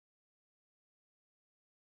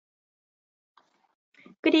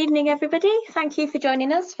Good evening, everybody. Thank you for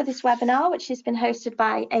joining us for this webinar, which has been hosted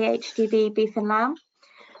by AHDB Beef and Lamb.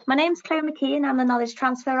 My name is Chloe McKee and I'm the Knowledge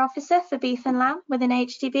Transfer Officer for Beef and Lamb within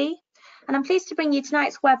AHDB. And I'm pleased to bring you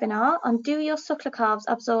tonight's webinar on Do Your Suckler Calves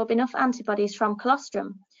Absorb Enough Antibodies from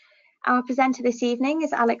Colostrum? Our presenter this evening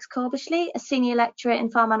is Alex Corbishley, a Senior Lecturer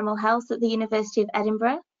in Farm Animal Health at the University of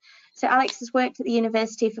Edinburgh. So Alex has worked at the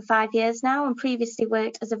university for 5 years now and previously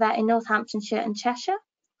worked as a vet in Northamptonshire and Cheshire.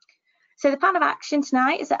 So the plan of action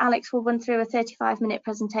tonight is that Alex will run through a 35-minute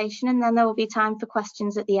presentation and then there will be time for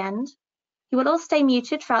questions at the end. You will all stay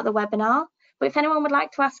muted throughout the webinar, but if anyone would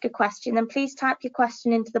like to ask a question, then please type your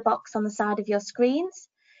question into the box on the side of your screens.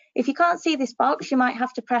 If you can't see this box, you might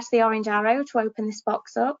have to press the orange arrow to open this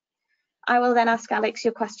box up. I will then ask Alex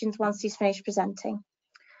your questions once he's finished presenting.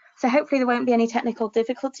 So hopefully there won't be any technical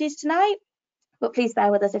difficulties tonight, but please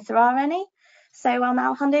bear with us if there are any. So I'll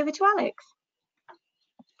now hand over to Alex.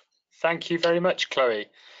 Thank you very much, Chloe.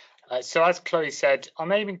 So as Chloe said,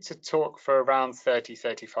 I'm aiming to talk for around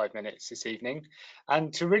 30-35 minutes this evening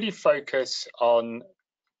and to really focus on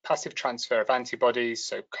passive transfer of antibodies,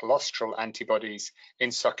 so colostral antibodies in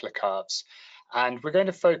suckler calves. And we're going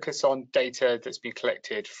to focus on data that's been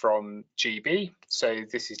collected from GB. So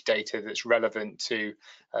this is data that's relevant to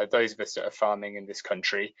those of us that are farming in this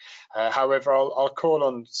country. However, I'll call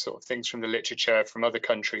on sort of things from the literature from other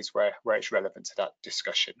countries where it's relevant to that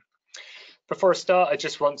discussion. Before I start, I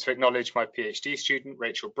just want to acknowledge my PhD student,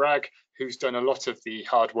 Rachel Bragg, who's done a lot of the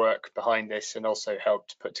hard work behind this and also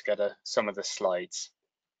helped put together some of the slides.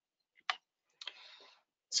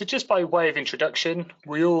 So just by way of introduction,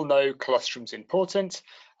 we all know colostrum's important,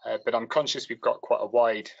 but I'm conscious we've got quite a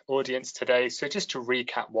wide audience today. So just to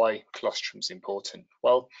recap why colostrum's important.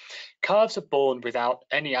 Well, calves are born without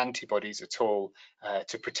any antibodies at all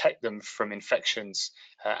to protect them from infections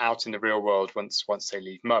out in the real world once they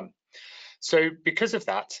leave mum. So because of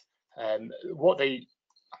that, I'm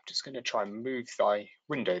just going to try and move the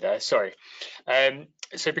window there, sorry.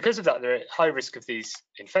 So because of that, they're at high risk of these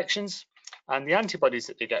infections, and the antibodies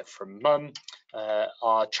that they get from mum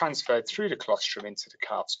are transferred through the colostrum into the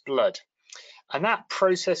calf's blood. And that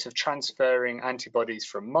process of transferring antibodies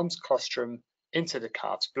from mum's colostrum into the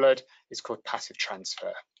calf's blood is called passive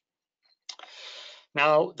transfer.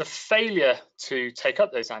 Now, the failure to take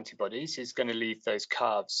up those antibodies is going to leave those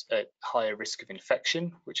calves at higher risk of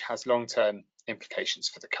infection, which has long-term implications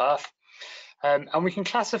for the calf. And we can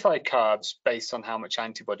classify calves based on how much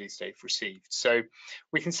antibodies they've received. So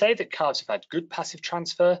we can say that calves have had good passive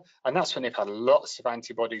transfer, and that's when they've had lots of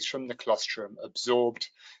antibodies from the colostrum absorbed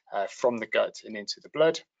from the gut and into the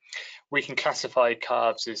blood. We can classify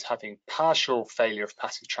calves as having partial failure of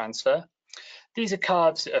passive transfer. These are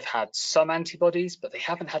calves that have had some antibodies, but they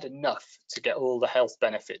haven't had enough to get all the health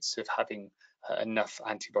benefits of having enough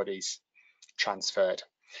antibodies transferred.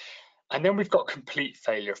 And then we've got complete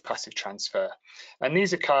failure of passive transfer. And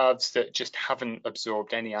these are calves that just haven't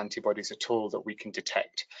absorbed any antibodies at all that we can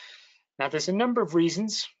detect. Now, there's a number of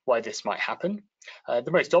reasons why this might happen.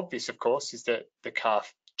 The most obvious, of course, is that the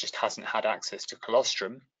calf just hasn't had access to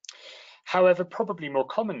colostrum. However, probably more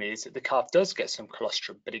commonly is that the calf does get some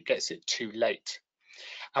colostrum, but it gets it too late.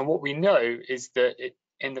 And what we know is that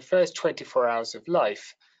in the first 24 hours of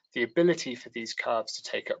life, the ability for these calves to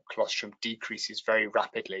take up colostrum decreases very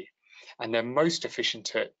rapidly. And they're most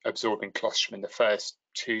efficient at absorbing colostrum in the first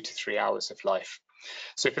 2 to 3 hours of life.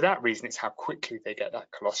 So for that reason, it's how quickly they get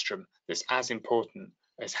that colostrum that's as important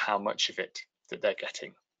as how much of it that they're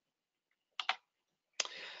getting.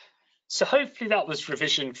 So hopefully that was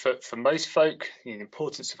revision for most folk. The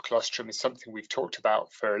importance of colostrum is something we've talked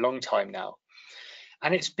about for a long time now.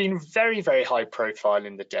 And it's been very, very high profile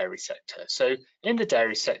in the dairy sector. So in the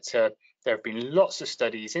dairy sector, there have been lots of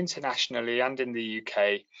studies internationally and in the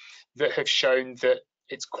UK that have shown that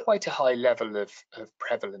it's quite a high level of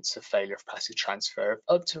prevalence of failure of passive transfer,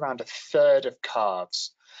 up to around 1/3 of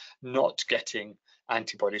calves not getting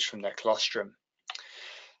antibodies from their colostrum.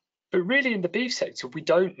 But really in the beef sector, we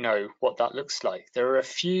don't know what that looks like. There are a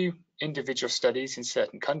few individual studies in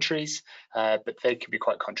certain countries, but they can be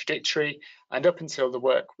quite contradictory. And up until the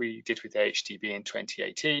work we did with AHDB in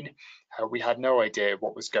 2018, we had no idea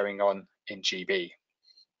what was going on in GB.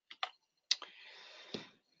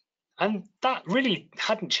 And that really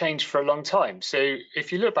hadn't changed for a long time. So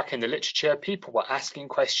if you look back in the literature, people were asking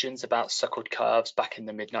questions about suckled calves back in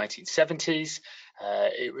the mid-1970s.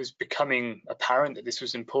 It was becoming apparent that this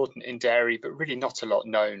was important in dairy, but really not a lot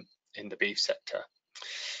known in the beef sector.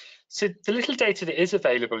 So the little data that is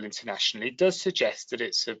available internationally does suggest that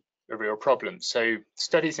it's a a real problem. So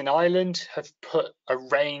studies in Ireland have put a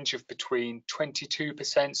range of between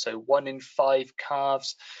 22%, so 1 in 5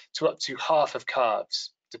 calves, to up to half of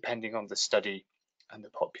calves, depending on the study and the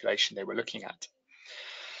population they were looking at.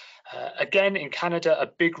 Again, in Canada, a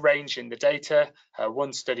big range in the data.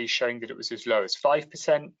 One study showing that it was as low as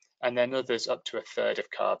 5%, and then others up to a third of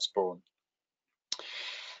calves born.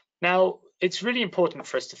 Now, it's really important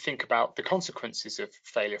for us to think about the consequences of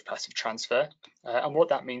failure of passive transfer and what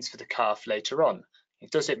that means for the calf later on.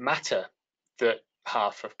 Does it matter that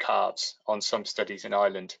half of calves on some studies in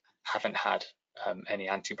Ireland haven't had any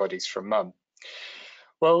antibodies from mum?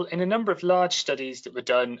 Well, in a number of large studies that were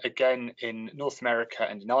done, again, in North America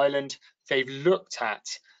and in Ireland, they've looked at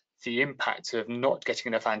the impact of not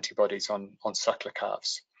getting enough antibodies on suckler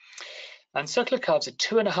calves. And suckler calves are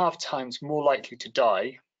 2.5 times more likely to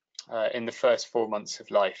die in the first 4 months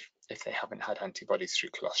of life if they haven't had antibodies through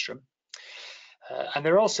colostrum. And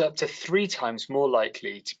they're also up to 3 times more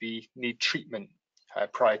likely to need treatment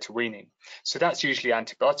prior to weaning. So that's usually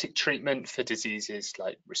antibiotic treatment for diseases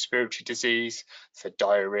like respiratory disease, for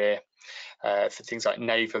diarrhea, for things like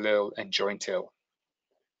navel ill and joint ill.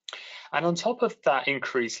 And on top of that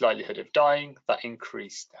increased likelihood of dying, that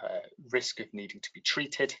increased risk of needing to be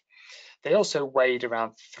treated, they also weighed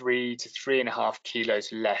around 3 to 3.5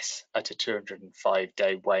 kilos less at a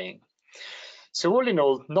 205-day weighing. So all in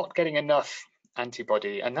all, not getting enough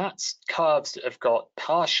antibody, and that's calves that have got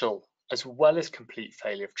partial as well as complete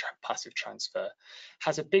failure of passive transfer,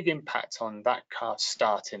 has a big impact on that calf's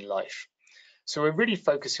start in life. So we're really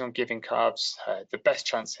focusing on giving calves the best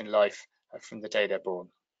chance in life from the day they're born.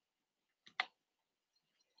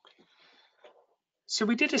 So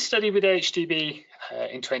we did a study with AHDB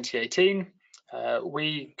in 2018.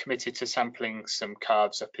 We committed to sampling some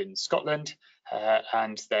calves up in Scotland,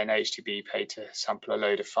 and then AHDB paid to sample a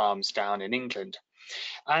load of farms down in England.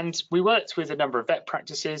 And we worked with a number of vet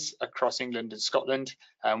practices across England and Scotland,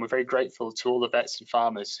 and we're very grateful to all the vets and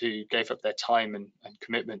farmers who gave up their time and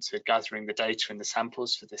commitment to gathering the data and the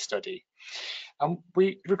samples for this study. And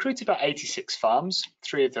we recruited about 86 farms,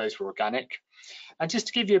 3 of those were organic. And just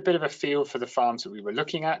to give you a bit of a feel for the farms that we were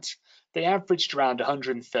looking at, they averaged around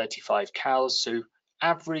 135 cows, so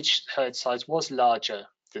average herd size was larger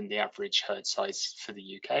than the average herd size for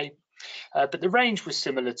the UK. But the range was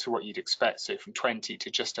similar to what you'd expect, so from 20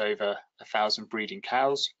 to just over 1,000 breeding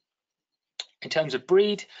cows. In terms of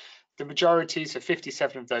breed, the majority, so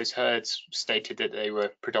 57 of those herds stated that they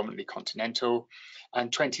were predominantly continental,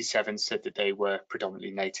 and 27 said that they were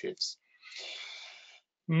predominantly natives.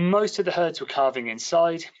 Most of the herds were calving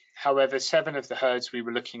inside. However, 7 of the herds we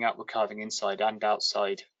were looking at were calving inside and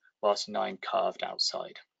outside, whilst 9 calved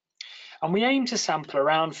outside. And we aim to sample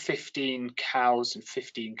around 15 cows and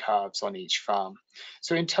 15 calves on each farm.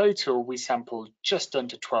 So in total, we sampled just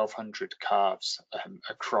under 1,200 calves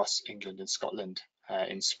across England and Scotland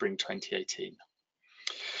in spring 2018.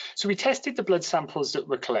 So we tested the blood samples that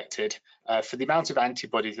were collected for the amount of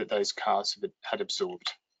antibodies that those calves had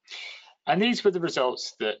absorbed. And these were the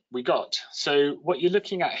results that we got. So what you're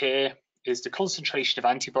looking at here is the concentration of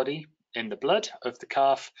antibody in the blood of the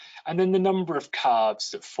calf, and then the number of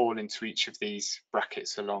calves that fall into each of these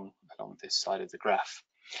brackets along this side of the graph.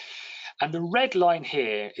 And the red line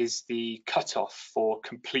here is the cutoff for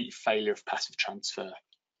complete failure of passive transfer.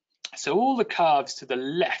 So all the calves to the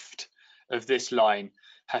left of this line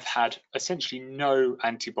have had essentially no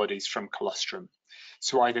antibodies from colostrum.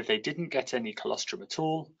 So either they didn't get any colostrum at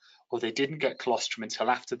all, or they didn't get colostrum until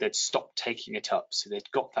after they'd stopped taking it up, so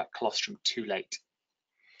they'd got that colostrum too late.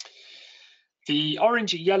 The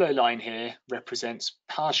orangey yellow line here represents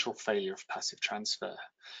partial failure of passive transfer.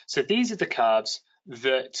 So these are the calves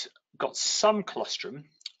that got some colostrum,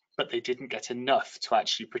 but they didn't get enough to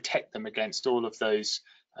actually protect them against all of those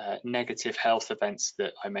negative health events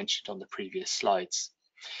that I mentioned on the previous slides.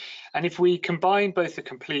 And if we combine both the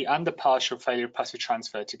complete and the partial failure of passive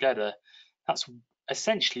transfer together, that's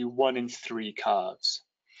essentially 1 in 3 calves.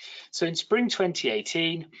 So in spring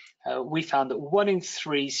 2018, we found that 1 in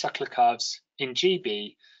 3 suckler calves in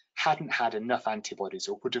GB hadn't had enough antibodies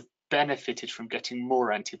or would have benefited from getting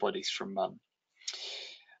more antibodies from mum.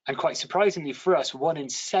 And quite surprisingly for us, 1 in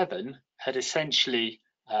 7 had essentially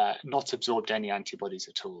not absorbed any antibodies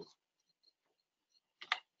at all.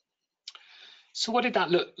 So what did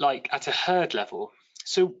that look like at a herd level?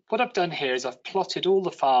 So what I've done here is I've plotted all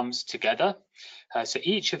the farms together. So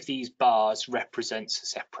each of these bars represents a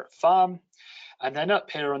separate farm. And then up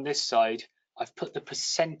here on this side, I've put the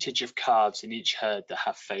percentage of calves in each herd that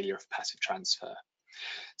have failure of passive transfer.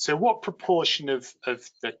 So what proportion of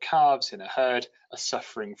the calves in a herd are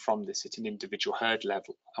suffering from this at an individual herd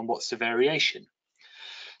level, and what's the variation?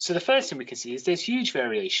 So the first thing we can see is there's huge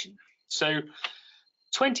variation. So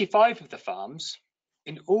 25 of the farms,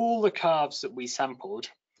 in all the calves that we sampled,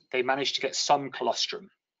 they managed to get some colostrum.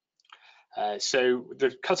 So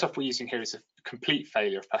the cutoff we're using here is a complete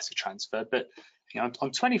failure of passive transfer, but on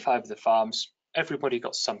 25 of the farms, everybody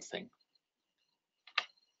got something.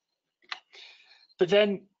 But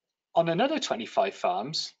then on another 25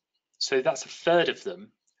 farms, so that's a third of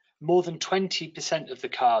them, more than 20% of the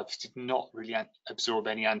calves did not really absorb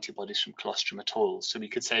any antibodies from colostrum at all. So we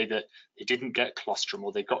could say that they didn't get colostrum,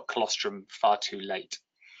 or they got colostrum far too late.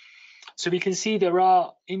 So we can see there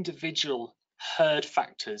are individual herd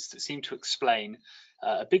factors that seem to explain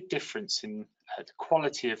a big difference in the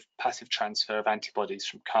quality of passive transfer of antibodies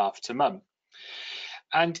from calf to mum.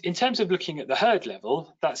 And in terms of looking at the herd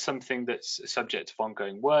level, that's something that's a subject of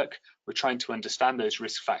ongoing work. We're trying to understand those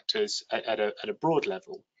risk factors at a broad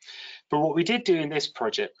level. But what we did do in this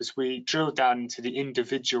project was we drilled down into the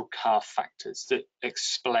individual calf factors that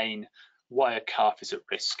explain why a calf is at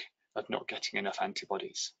risk of not getting enough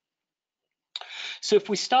antibodies. So if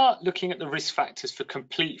we start looking at the risk factors for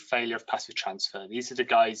complete failure of passive transfer, these are the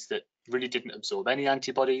guys that really didn't absorb any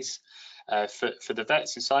antibodies. For the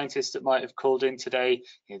vets and scientists that might have called in today,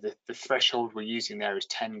 the threshold we're using there is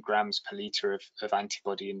 10 grams per litre of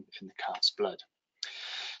antibody in the calf's blood.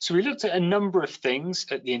 So we looked at a number of things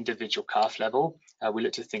at the individual calf level. We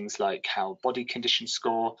looked at things like how body condition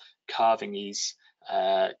score, calving ease,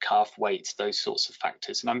 calf weight, those sorts of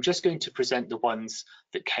factors. And I'm just going to present the ones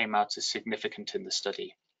that came out as significant in the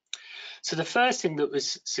study. So the first thing that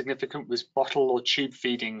was significant was bottle or tube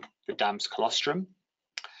feeding the dam's colostrum.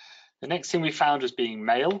 The next thing we found was being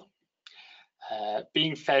male,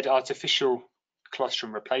 being fed artificial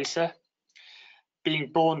colostrum replacer,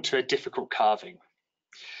 being born to a difficult calving.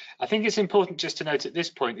 I think it's important just to note at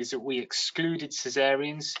this point is that we excluded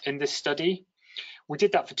cesareans in this study. We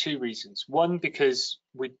did that for two reasons. One, because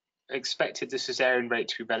we expected the cesarean rate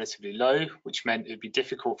to be relatively low, which meant it would be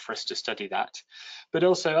difficult for us to study that. But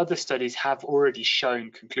also other studies have already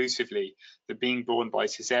shown conclusively that being born by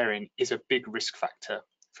cesarean is a big risk factor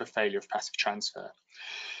for failure of passive transfer.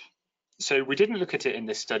 So we didn't look at it in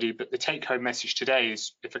this study, but the take-home message today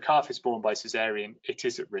is if a calf is born by cesarean, it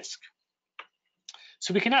is at risk.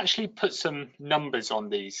 So we can actually put some numbers on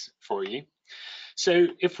these for you. So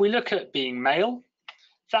if we look at being male,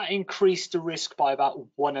 that increased the risk by about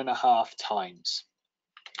 1.5 times.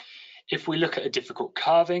 If we look at a difficult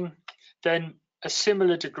calving, then a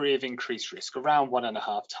similar degree of increased risk, around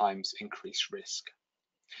 1.5 times increased risk.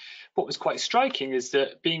 What was quite striking is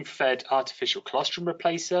that being fed artificial colostrum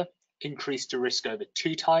replacer increased the risk over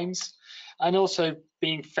 2 times, and also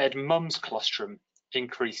being fed mum's colostrum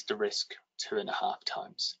increased the risk 2.5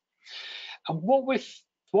 times. And what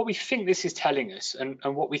we think this is telling us, and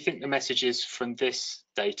what we think the message is from this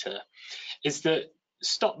data, is that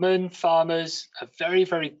stockmen, farmers are very,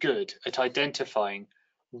 very good at identifying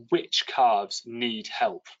which calves need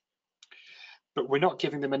help, but we're not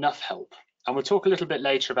giving them enough help. And we'll talk a little bit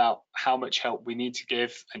later about how much help we need to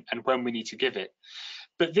give and when we need to give it.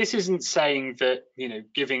 But this isn't saying that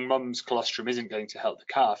giving mum's colostrum isn't going to help the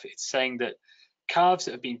calf. It's saying that calves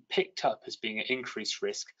that have been picked up as being at increased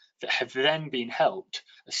risk that have then been helped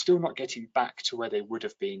are still not getting back to where they would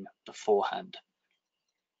have been beforehand.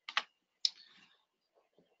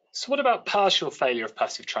 So what about partial failure of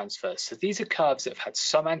passive transfer? So these are calves that have had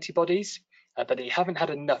some antibodies, but they haven't had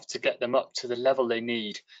enough to get them up to the level they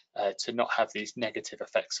need to not have these negative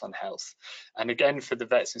effects on health. And again, for the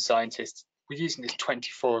vets and scientists, we're using this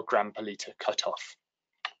 24 gram per litre cutoff.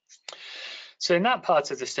 So in that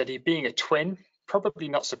part of the study, being a twin, probably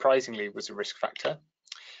not surprisingly, was a risk factor.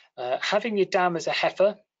 Having your dam as a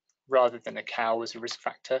heifer rather than a cow was a risk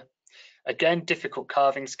factor. Again, difficult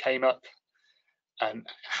calvings came up.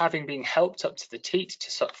 Having been helped up to the teat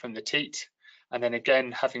to suck from the teat, and then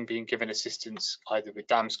again having been given assistance either with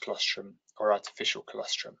dam's colostrum or artificial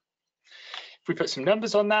colostrum. If we put some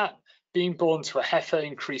numbers on that, being born to a heifer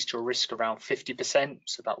increased your risk around 50%,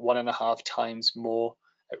 so about 1.5 times more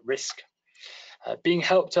at risk. Being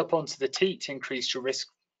helped up onto the teat increased your risk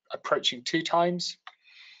approaching 2 times.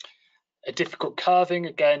 A difficult calving,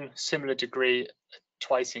 again, similar degree,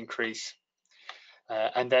 twice increase.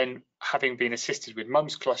 And then having been assisted with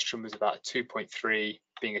mum's colostrum was about 2.3,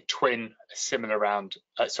 being a twin, a similar round,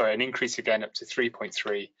 an increase again up to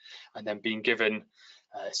 3.3, and then being given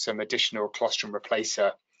some additional colostrum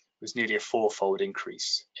replacer was nearly a 4-fold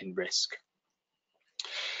increase in risk.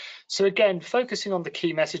 So again, focusing on the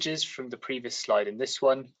key messages from the previous slide in this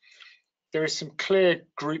one, there are some clear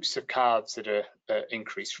groups of calves that are at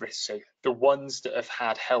increased risk. So the ones that have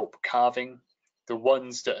had help calving, the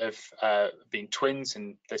ones that have been twins,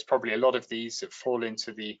 and there's probably a lot of these that fall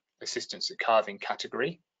into the assistance at calving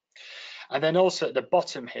category. And then also at the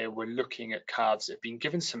bottom here, we're looking at calves that have been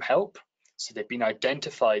given some help. So they've been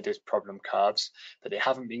identified as problem calves, but they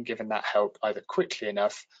haven't been given that help either quickly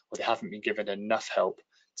enough, or they haven't been given enough help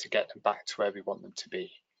to get them back to where we want them to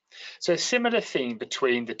be. So a similar theme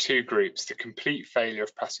between the two groups, the complete failure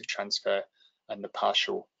of passive transfer and the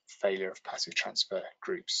partial failure of passive transfer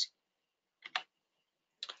groups.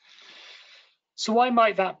 So why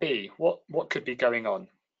might that be? What could be going on?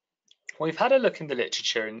 Well, we've had a look in the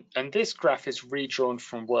literature, and this graph is redrawn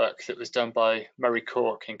from work that was done by Murray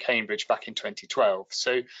Cork in Cambridge back in 2012.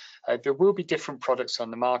 So there will be different products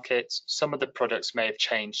on the market. Some of the products may have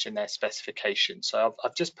changed in their specification. So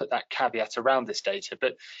I've just put that caveat around this data,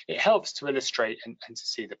 but it helps to illustrate and to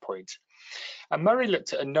see the point. And Murray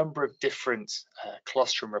looked at a number of different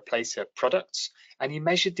colostrum replacer products, and he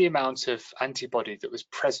measured the amount of antibody that was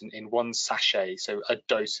present in one sachet, so a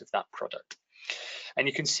dose of that product. And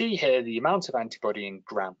you can see here the amount of antibody in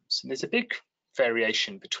grams. And there's a big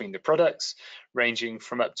variation between the products, ranging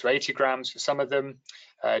from up to 80 grams for some of them,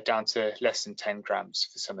 down to less than 10 grams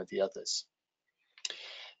for some of the others.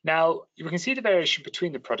 Now, you can see the variation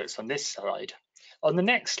between the products on this slide. On the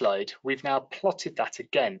next slide, we've now plotted that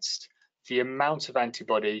against the amount of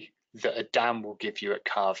antibody that a dam will give you at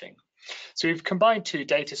calving. So we've combined two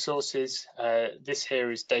data sources. This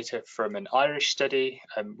here is data from an Irish study.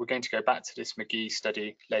 We're going to go back to this McGee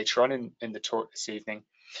study later on in the talk this evening.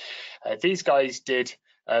 These guys did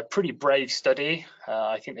a pretty brave study.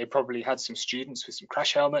 I think they probably had some students with some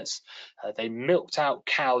crash helmets. They milked out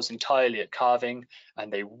cows entirely at calving,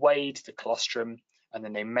 and they weighed the colostrum, and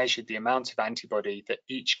then they measured the amount of antibody that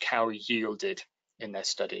each cow yielded in their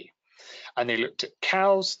study. And they looked at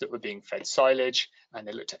cows that were being fed silage, and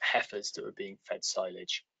they looked at heifers that were being fed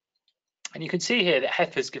silage. And you can see here that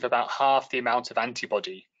heifers give about half the amount of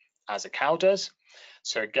antibody as a cow does.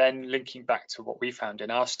 So again, linking back to what we found in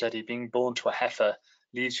our study, being born to a heifer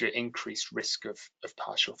leaves you at increased risk of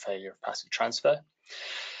partial failure of passive transfer.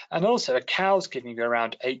 And also a cow's giving you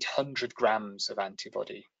around 800 grams of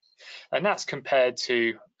antibody. And that's compared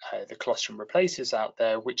to the colostrum replacers out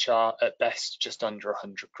there, which are at best just under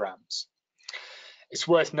 100 grams. It's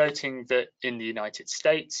worth noting that in the United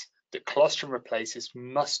States, that colostrum replacers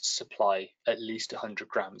must supply at least 100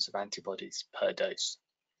 grams of antibodies per dose.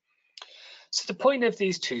 So the point of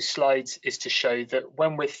these two slides is to show that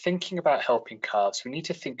when we're thinking about helping calves, we need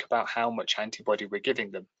to think about how much antibody we're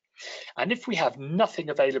giving them. And if we have nothing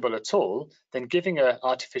available at all, then giving an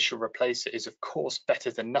artificial replacer is of course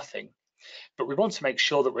better than nothing. But we want to make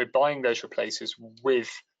sure that we're buying those replacers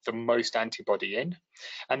with the most antibody in,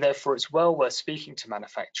 and therefore it's well worth speaking to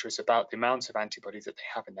manufacturers about the amount of antibody that they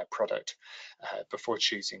have in their product before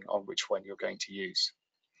choosing on which one you're going to use.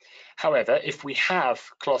 However, if we have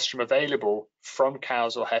colostrum available from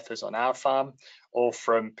cows or heifers on our farm, or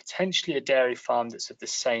from potentially a dairy farm that's of the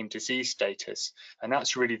same disease status, and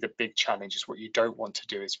that's really the big challenge, is what you don't want to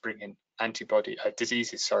do is bring in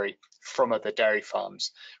diseases from other dairy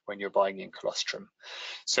farms when you're buying in colostrum.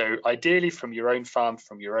 So ideally from your own farm,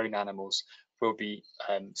 from your own animals, will be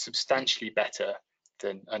substantially better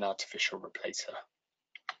than an artificial replacer.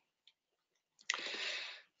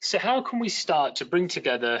 So how can we start to bring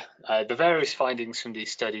together the various findings from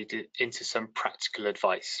these studies into some practical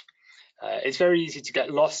advice? It's very easy to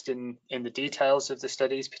get lost in the details of the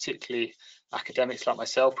studies, particularly academics like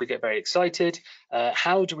myself. We get very excited.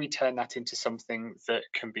 How do we turn that into something that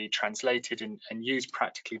can be translated and used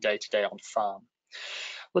practically day to day on farm?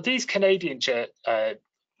 Well, these Canadian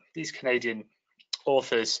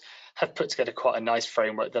authors have put together quite a nice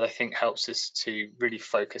framework that I think helps us to really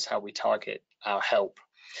focus how we target our help.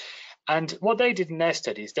 And what they did in their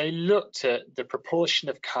studies, they looked at the proportion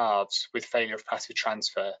of calves with failure of passive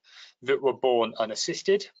transfer that were born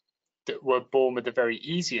unassisted, that were born with a very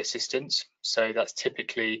easy assistance, so that's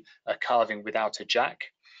typically a calving without a jack,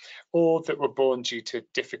 or that were born due to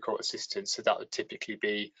difficult assistance, so that would typically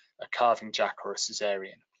be a calving jack or a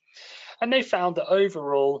cesarean. And they found that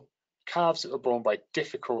overall, calves that were born by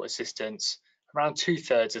difficult assistance, around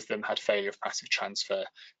 2/3 of them had failure of passive transfer,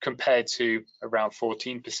 compared to around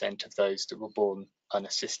 14% of those that were born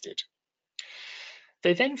unassisted.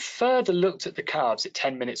 They then further looked at the calves at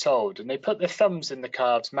 10 minutes old, and they put their thumbs in the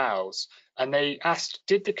calves' mouths, and they asked,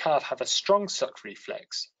 did the calf have a strong suck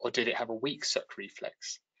reflex, or did it have a weak suck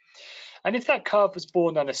reflex? And if that calf was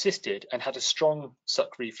born unassisted and had a strong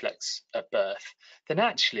suck reflex at birth, then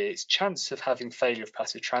actually its chance of having failure of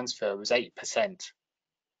passive transfer was 8%.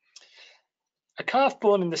 A calf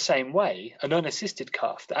born in the same way, an unassisted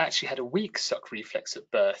calf that actually had a weak suck reflex at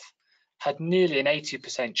birth, had nearly an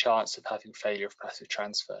 80% chance of having failure of passive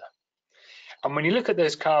transfer. And when you look at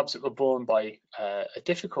those calves that were born by a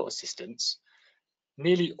difficult assistance,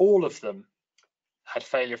 nearly all of them had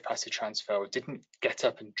failure of passive transfer or didn't get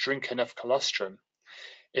up and drink enough colostrum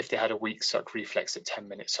if they had a weak suck reflex at 10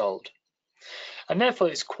 minutes old. And therefore,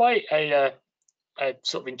 it's quite a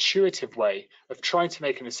sort of intuitive way of trying to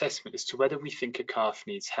make an assessment as to whether we think a calf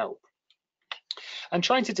needs help. And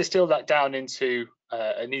trying to distill that down into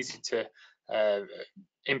an easy to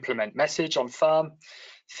implement message on farm,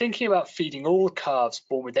 thinking about feeding all calves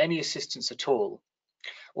born with any assistance at all,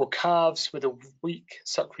 or calves with a weak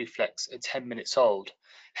suck reflex at 10 minutes old,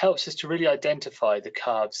 helps us to really identify the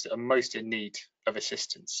calves that are most in need of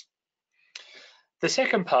assistance. The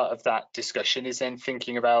second part of that discussion is then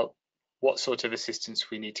thinking about what sort of assistance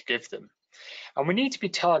we need to give them. And we need to be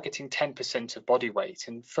targeting 10% of body weight.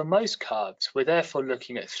 And for most calves, we're therefore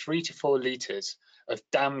looking at 3 to 4 litres of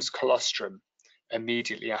DAMS colostrum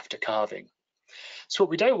immediately after calving. So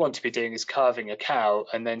what we don't want to be doing is calving a cow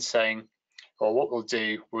and then saying, well, what we'll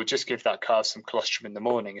do, we'll just give that calf some colostrum in the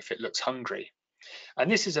morning if it looks hungry. And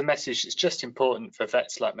this is a message that's just important for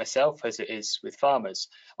vets like myself as it is with farmers.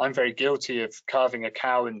 I'm very guilty of calving a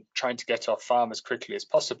cow and trying to get off farm as quickly as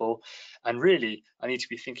possible. And really, I need to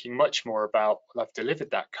be thinking much more about, well, I've delivered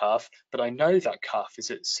that calf, but I know that calf is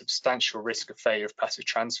at substantial risk of failure of passive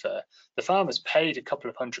transfer. The farmer's paid a couple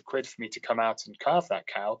of £100 for me to come out and calve that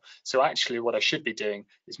cow. So actually what I should be doing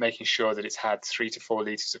is making sure that it's had 3 to 4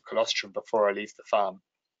 litres of colostrum before I leave the farm.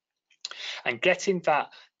 And getting that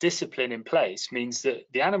discipline in place means that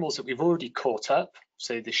the animals that we've already caught up,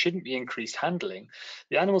 so there shouldn't be increased handling,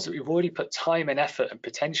 the animals that we've already put time and effort and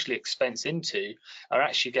potentially expense into are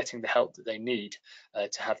actually getting the help that they need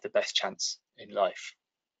to have the best chance in life.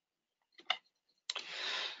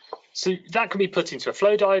 So that can be put into a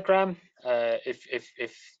flow diagram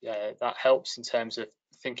if that helps in terms of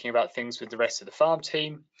thinking about things with the rest of the farm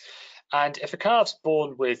team. And if a calf's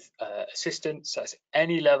born with assistance, that's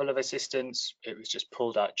any level of assistance, it was just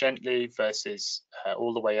pulled out gently versus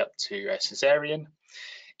all the way up to a cesarean,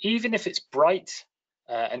 even if it's bright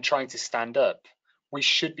and trying to stand up, we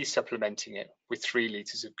should be supplementing it with 3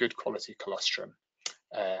 litres of good quality colostrum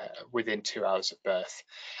within 2 hours of birth.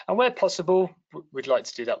 And where possible, we'd like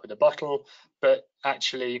to do that with a bottle, but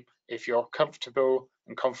actually, if you're comfortable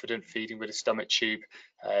and confident feeding with a stomach tube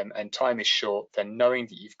and time is short, then knowing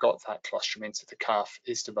that you've got that colostrum into the calf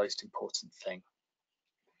is the most important thing.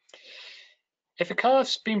 If a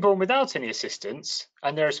calf's been born without any assistance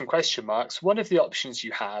and there are some question marks, one of the options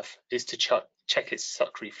you have is to check its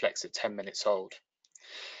suck reflex at 10 minutes old.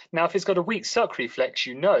 Now, if it's got a weak suck reflex,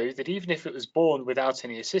 you know that even if it was born without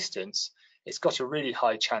any assistance, it's got a really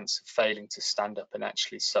high chance of failing to stand up and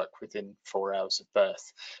actually suck within 4 hours of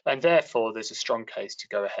birth. And therefore, there's a strong case to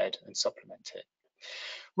go ahead and supplement it.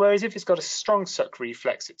 Whereas if it's got a strong suck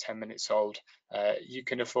reflex at 10 minutes old, you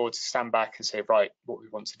can afford to stand back and say, right, what we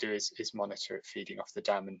want to do is monitor it feeding off the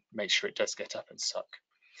dam and make sure it does get up and suck.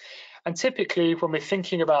 And typically, when we're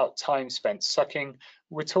thinking about time spent sucking,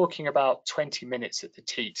 we're talking about 20 minutes at the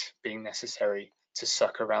teat being necessary to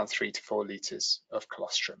suck around 3 to 4 litres of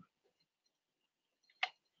colostrum.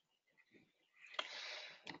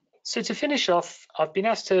 So to finish off, I've been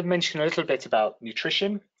asked to mention a little bit about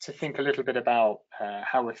nutrition, to think a little bit about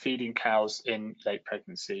how we're feeding cows in late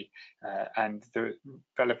pregnancy and the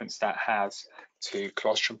relevance that has to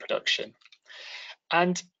colostrum production.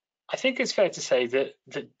 And I think it's fair to say that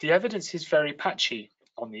the evidence is very patchy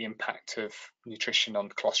on the impact of nutrition on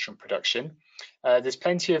colostrum production. There's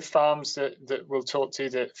plenty of farms that we'll talk to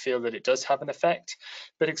that feel that it does have an effect,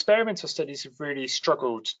 but experimental studies have really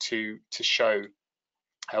struggled to show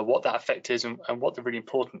what that effect is and what the really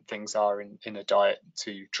important things are in a diet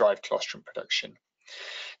to drive colostrum production.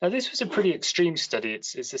 Now, this was a pretty extreme study.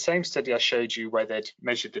 It's the same study I showed you where they'd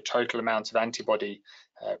measured the total amount of antibody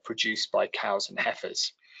produced by cows and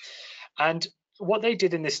heifers. And what they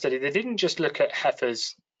did in this study, they didn't just look at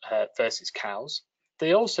heifers versus cows.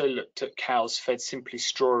 They also looked at cows fed simply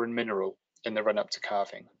straw and mineral in the run-up to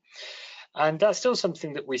calving. And that's still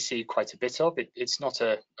something that we see quite a bit of. It's not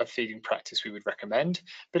a feeding practice we would recommend,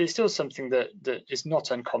 but it's still something that is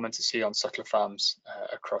not uncommon to see on suckler farms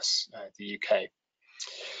across the UK.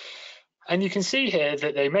 And you can see here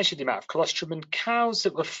that they measured the amount of colostrum, and cows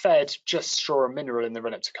that were fed just straw and mineral in the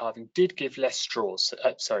run-up to calving did give less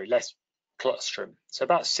less colostrum, so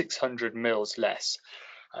about 600 mils less.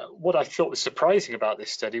 What I thought was surprising about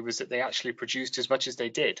this study was that they actually produced as much as they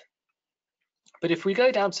did. But if we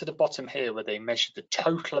go down to the bottom here where they measured the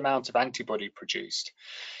total amount of antibody produced,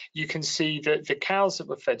 you can see that the cows that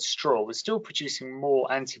were fed straw were still producing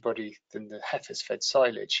more antibody than the heifers fed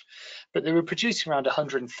silage, but they were producing around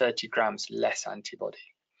 130 grams less antibody.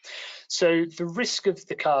 So the risk of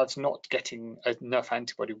the calves not getting enough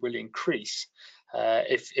antibody will increase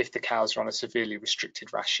if the cows are on a severely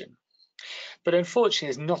restricted ration. But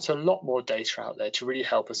unfortunately, there's not a lot more data out there to really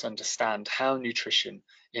help us understand how nutrition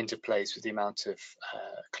interplays with the amount of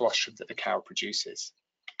colostrum that the cow produces.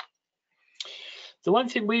 The one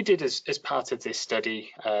thing we did as part of this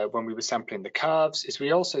study when we were sampling the calves is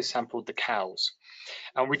we also sampled the cows.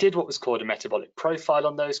 And we did what was called a metabolic profile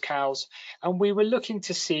on those cows. And we were looking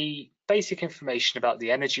to see basic information about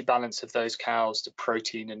the energy balance of those cows, the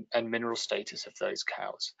protein and mineral status of those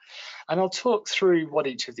cows. And I'll talk through what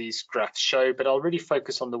each of these graphs show, but I'll really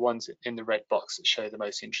focus on the ones in the red box that show the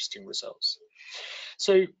most interesting results.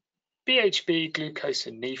 So BHB, glucose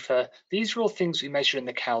and NEFA, these are all things we measure in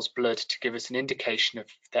the cow's blood to give us an indication of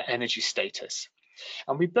their energy status.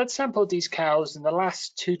 And we blood sampled these cows in the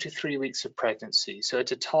last 2 to 3 weeks of pregnancy, so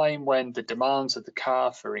at a time when the demands of the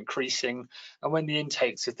calf are increasing and when the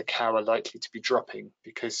intakes of the cow are likely to be dropping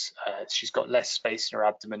because she's got less space in her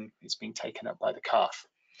abdomen, it's being taken up by the calf.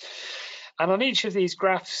 And on each of these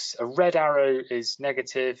graphs, a red arrow is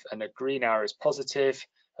negative and a green arrow is positive.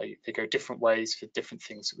 They go different ways for different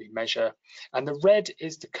things that we measure. And the red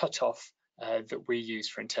is the cutoff that we use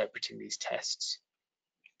for interpreting these tests.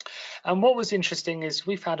 And what was interesting is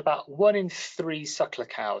we found about 1 in 3 suckler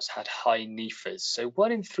cows had high NEFAs. So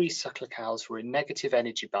 1 in 3 suckler cows were in negative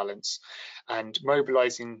energy balance and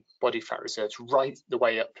mobilizing body fat reserves right the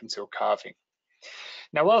way up until calving.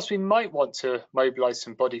 Now, whilst we might want to mobilize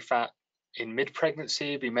some body fat in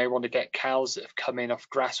mid-pregnancy, we may want to get cows that have come in off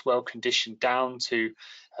grass well conditioned down to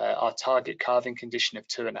our target calving condition of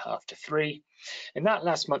 2.5 to 3. In that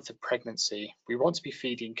last month of pregnancy, we want to be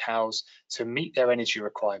feeding cows to meet their energy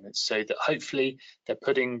requirements so that hopefully they're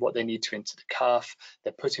putting what they need to into the calf,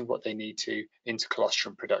 they're putting what they need to into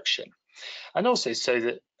colostrum production. And also so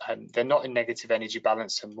that they're not in negative energy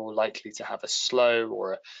balance and more likely to have a slow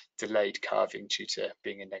or a delayed calving due to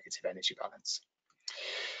being in negative energy balance.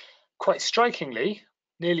 Quite strikingly,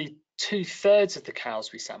 nearly 2/3 of the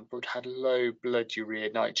cows we sampled had low blood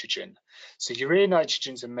urea nitrogen. So urea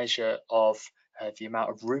nitrogen is a measure of the amount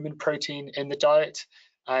of rumen protein in the diet,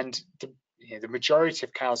 and the majority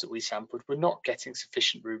of cows that we sampled were not getting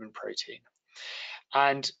sufficient rumen protein.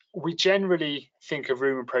 And we generally think of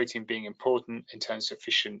rumen protein being important in terms of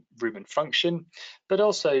efficient rumen function, but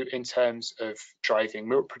also in terms of driving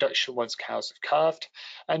milk production once cows have calved.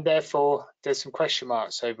 And therefore, there's some question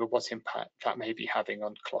marks over what impact that may be having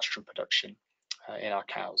on colostrum production in our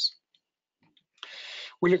cows.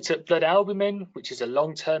 We looked at blood albumin, which is a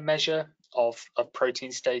long-term measure of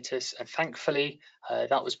protein status, and thankfully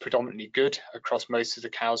that was predominantly good across most of the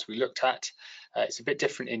cows we looked at. It's a bit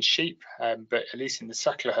different in sheep, but at least in the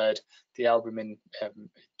suckler herd, the albumin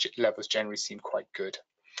levels generally seem quite good.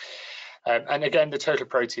 And again, the total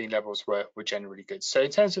protein levels were generally good. So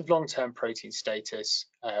in terms of long-term protein status,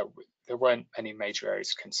 there weren't any major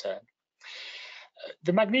areas of concern.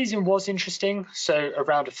 The magnesium was interesting. So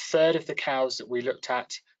around 1/3 of the cows that we looked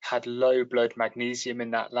at had low blood magnesium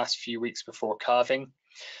in that last few weeks before calving.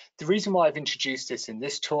 The reason why I've introduced this in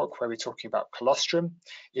this talk, where we're talking about colostrum,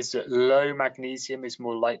 is that low magnesium is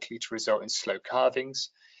more likely to result in slow calvings.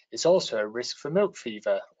 It's also a risk for milk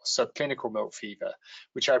fever or subclinical milk fever,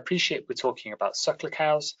 which I appreciate we're talking about suckler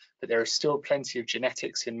cows, but there is still plenty of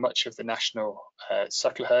genetics in much of the national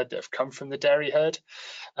suckler herd that have come from the dairy herd.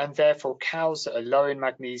 And therefore, cows that are low in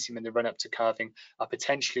magnesium in the run up to calving are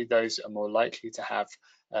potentially those that are more likely to have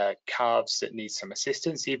calves that need some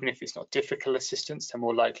assistance. Even if it's not difficult assistance, they're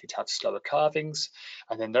more likely to have slower calvings.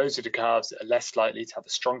 And then those are the calves that are less likely to have a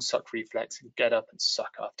strong suck reflex and get up and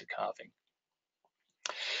suck after calving.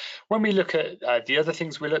 When we look at the other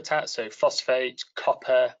things we looked at, so phosphate,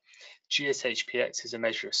 copper, GSHPX is a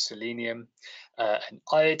measure of selenium, and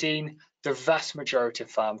iodine, the vast majority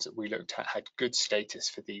of farms that we looked at had good status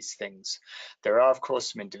for these things. There are, of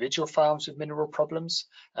course, some individual farms with mineral problems,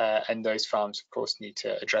 and those farms, of course, need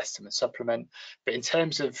to address them and supplement. But in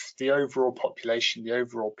terms of the overall population, the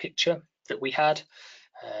overall picture that we had,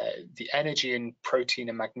 the energy and protein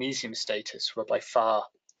and magnesium status were by far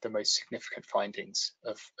the most significant findings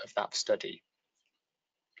of that study.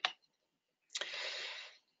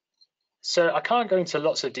 So I can't go into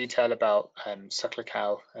lots of detail about suckler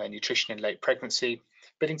cow nutrition in late pregnancy,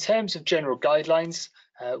 but in terms of general guidelines,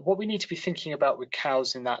 what we need to be thinking about with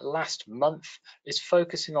cows in that last month is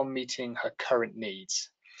focusing on meeting her current needs.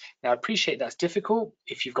 Now, I appreciate that's difficult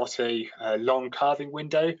if you've got a long calving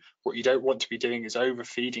window. What you don't want to be doing is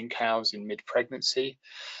overfeeding cows in mid-pregnancy.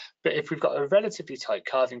 But if we've got a relatively tight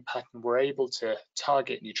calving pattern, we're able to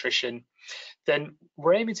target nutrition, then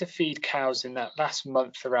we're aiming to feed cows in that last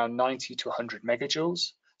month around 90 to 100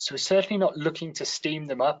 megajoules. So we're certainly not looking to steam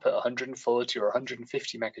them up at 140 or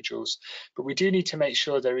 150 megajoules, but we do need to make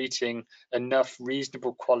sure they're eating enough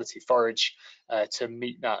reasonable quality forage to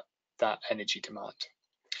meet that energy demand.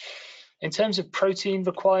 In terms of protein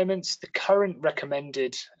requirements, the current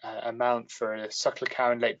recommended amount for a suckler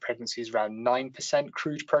cow in late pregnancy is around 9%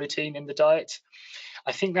 crude protein in the diet.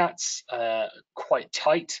 I think that's quite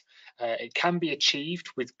tight. It can be achieved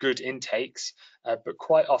with good intakes, but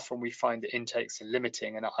quite often we find that intakes are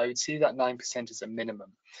limiting, and I would see that 9% as a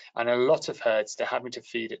minimum. And a lot of herds, they're having to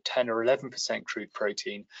feed at 10 or 11% crude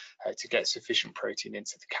protein to get sufficient protein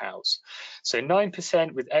into the cows. So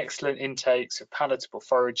 9% with excellent intakes of palatable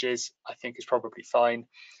forages, I think is probably fine.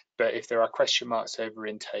 But if there are question marks over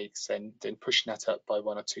intakes, then pushing that up by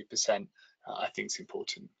 1 or 2%, I think is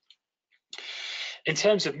important. In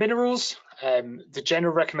terms of minerals, the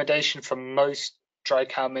general recommendation for most dry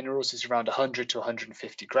cow minerals is around 100 to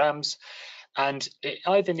 150 grams, and it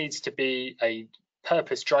either needs to be a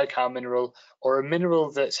purpose dry cow mineral or a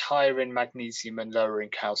mineral that's higher in magnesium and lower in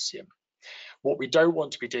calcium. What we don't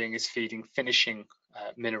want to be doing is feeding finishing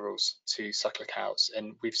minerals to suckler cows,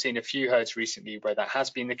 and we've seen a few herds recently where that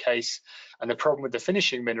has been the case. And the problem with the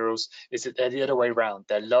finishing minerals is that they're the other way around.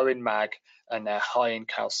 They're low in mag and they're high in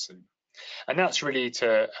calcium. And that's really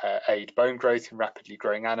to aid bone growth in rapidly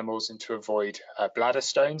growing animals and to avoid bladder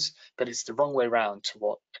stones, but it's the wrong way around to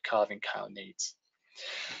what a calving cow needs.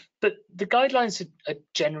 But the guidelines are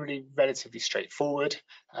generally relatively straightforward,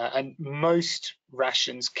 and most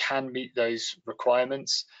rations can meet those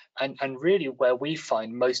requirements. And really where we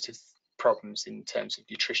find most of the problems in terms of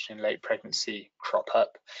nutrition in late pregnancy crop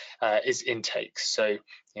up is intakes. So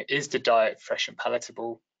is the diet fresh and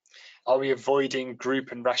palatable? Are we avoiding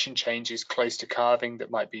group and ration changes close to calving that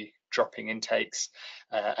might be dropping intakes?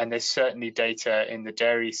 And there's certainly data in the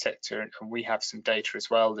dairy sector, and we have some data as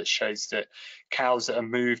well that shows that cows that are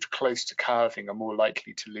moved close to calving are more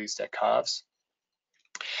likely to lose their calves.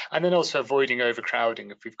 And then also avoiding overcrowding.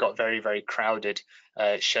 If we've got very, very crowded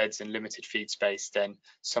sheds and limited feed space, then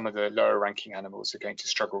some of the lower ranking animals are going to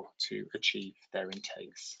struggle to achieve their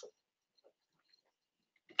intakes.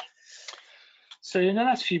 So in the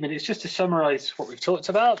last few minutes, just to summarise what we've talked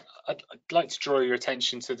about, I'd like to draw your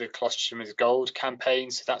attention to the Colostrum is Gold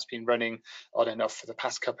campaign. So that's been running on and off for the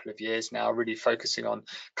past couple of years now, really focusing on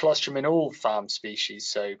colostrum in all farm species,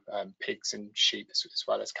 so pigs and sheep as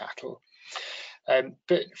well as cattle.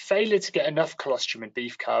 But failure to get enough colostrum in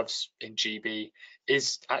beef calves in GB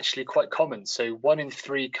is actually quite common. So 1 in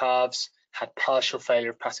 3 calves had partial failure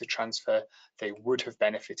of passive transfer. They would have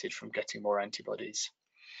benefited from getting more antibodies.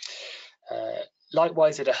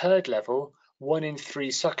 Likewise, at a herd level, 1 in 3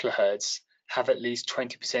 suckler herds have at least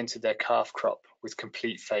 20% of their calf crop with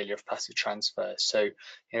complete failure of passive transfer. So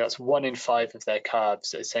that's 1 in 5 of their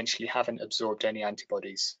calves that essentially haven't absorbed any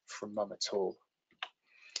antibodies from mum at all.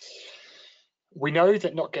 We know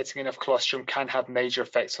that not getting enough colostrum can have major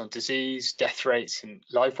effects on disease, death rates, and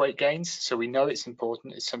live weight gains. So we know it's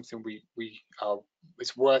important. It's something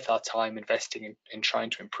it's worth our time investing in trying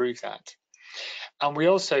to improve that. And we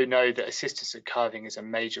also know that assistance at calving is a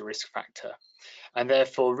major risk factor, and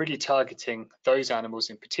therefore really targeting those animals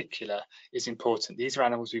in particular is important. These are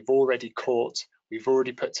animals we've already caught, we've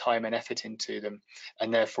already put time and effort into them,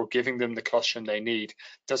 and therefore giving them the colostrum they need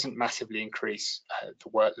doesn't massively increase the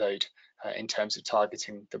workload in terms of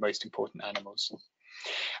targeting the most important animals.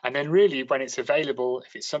 And then really when it's available,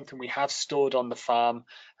 if it's something we have stored on the farm,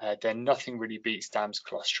 then nothing really beats DAM's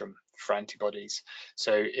colostrum for antibodies.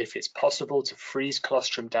 So if it's possible to freeze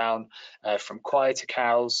colostrum down from quieter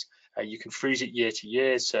cows, you can freeze it year to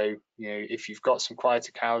year. So if you've got some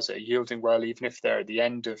quieter cows that are yielding well, even if they're at the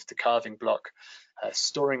end of the calving block,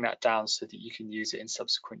 storing that down so that you can use it in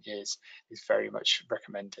subsequent years is very much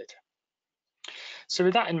recommended. So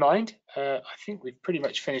with that in mind, I think we've pretty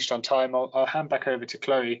much finished on time. I'll hand back over to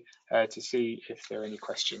Chloe to see if there are any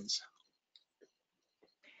questions.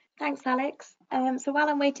 Thanks, Alex. So while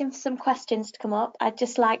I'm waiting for some questions to come up, I'd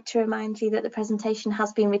just like to remind you that the presentation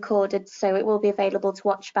has been recorded, so it will be available to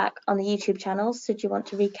watch back on the YouTube channels should you want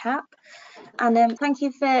to recap. And thank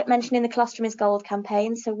you for mentioning the Colostrum is Gold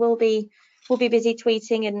campaign. So we'll be busy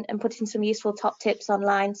tweeting and putting some useful top tips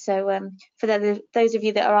online. So for those of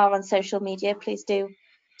you that are on social media, please do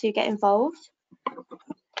get involved.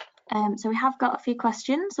 So we have got a few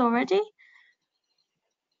questions already.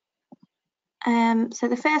 So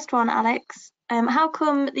the first one, Alex, How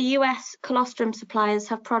come the US colostrum suppliers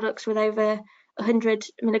have products with over 100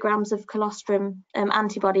 milligrams of colostrum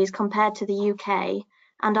antibodies compared to the UK?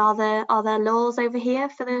 And are there laws over here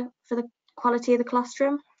for the quality of the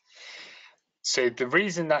colostrum? So the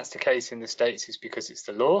reason that's the case in the States is because it's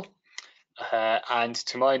the law, and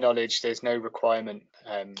to my knowledge, there's no requirement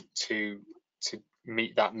to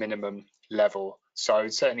meet that minimum level. So I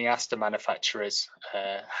would certainly ask the manufacturers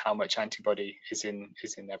how much antibody is in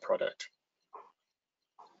their product.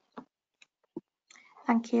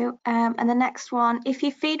 Thank you. And the next one, if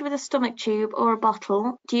you feed with a stomach tube or a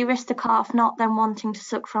bottle, do you risk the calf not then wanting to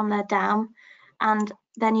suck from their dam? And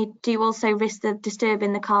then you also risk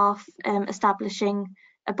disturbing the calf establishing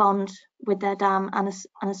a bond with their dam and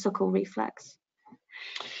a suckle reflex?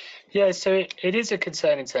 Yeah, so it is a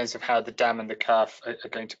concern in terms of how the dam and the calf are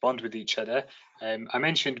going to bond with each other. I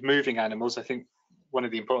mentioned moving animals. I think one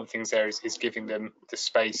of the important things there is giving them the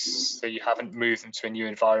space so you haven't moved them to a new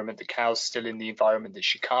environment. The cow's still in the environment that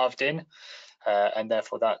she calved in, and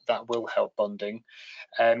therefore that will help bonding.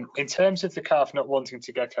 In terms of the calf not wanting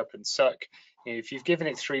to get up and suck, if you've given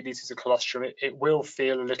it 3 litres of colostrum, it will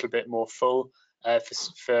feel a little bit more full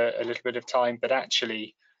for a little bit of time, but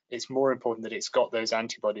actually it's more important that it's got those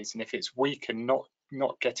antibodies, and if it's weak and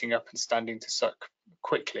not getting up and standing to suck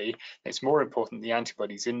quickly, it's more important the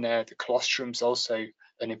antibodies in there. The colostrum's also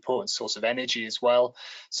an important source of energy as well.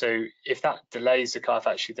 So if that delays the calf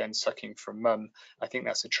actually then sucking from mum, I think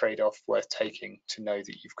that's a trade-off worth taking to know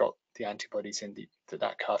that you've got the antibodies in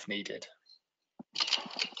that calf needed.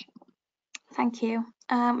 Thank you.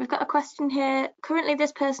 We've got a question here. Currently,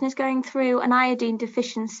 this person is going through an iodine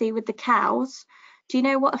deficiency with the cows. Do you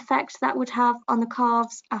know what effect that would have on the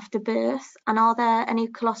calves after birth? And are there any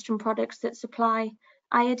colostrum products that supply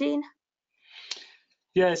iodine?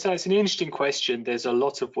 Yeah, so it's an interesting question. There's a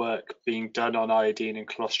lot of work being done on iodine and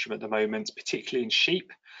colostrum at the moment, particularly in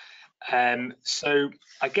sheep. So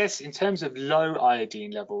I guess in terms of low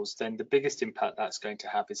iodine levels, then the biggest impact that's going to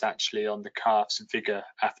have is actually on the calf's vigor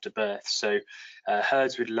after birth. So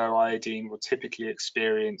herds with low iodine will typically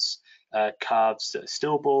experience calves that are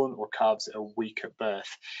stillborn or calves that are weak at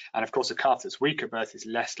birth. And of course, a calf that's weak at birth is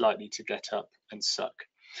less likely to get up and suck.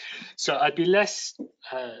 So I'd be less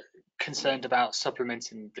concerned about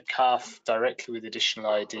supplementing the calf directly with additional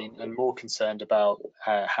iodine and more concerned about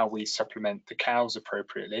how we supplement the cows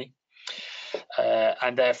appropriately.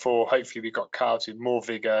 And therefore, hopefully, we've got calves with more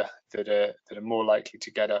vigor that are more likely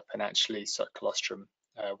to get up and actually suck colostrum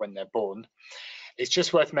when they're born. It's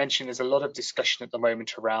just worth mentioning there's a lot of discussion at the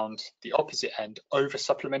moment around the opposite end, over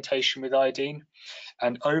supplementation with iodine.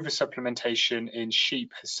 And over supplementation in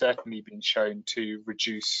sheep has certainly been shown to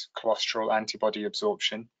reduce cholesterol antibody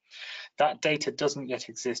absorption. That data doesn't yet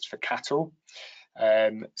exist for cattle,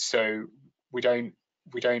 so we don't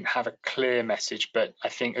have a clear message, but I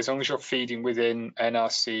think as long as you're feeding within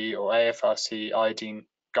NRC or AFRC iodine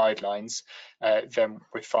guidelines, then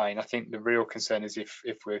we're fine. I think the real concern is if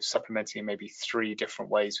we're supplementing in maybe 3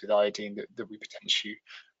 different ways with iodine that we potentially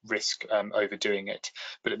risk overdoing it.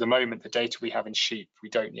 But at the moment, the data we have in sheep, we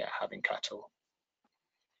don't yet have in cattle.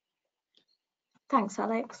 Thanks,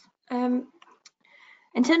 Alex.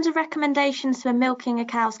 In terms of recommendations for milking a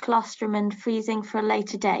cow's colostrum and freezing for a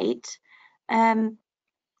later date,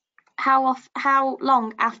 how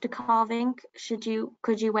long after calving could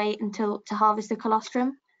you wait until to harvest the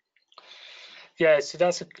colostrum? Yeah, so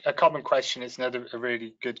that's a common question. It's another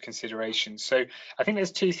really good consideration. So I think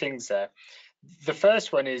there's 2 things there. The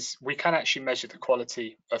first one is we can actually measure the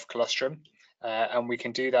quality of colostrum, and we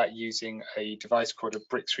can do that using a device called a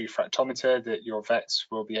Brix refractometer that your vets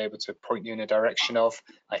will be able to point you in a direction of.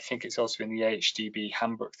 I think it's also in the AHDB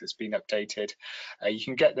handbook that's been updated. You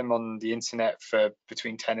can get them on the internet for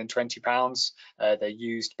between 10 and 20 pounds. They're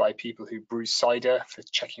used by people who brew cider for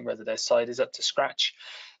checking whether their cider is up to scratch.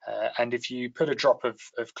 And if you put a drop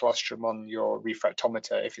of colostrum on your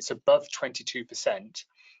refractometer, if it's above 22%,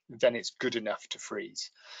 then it's good enough to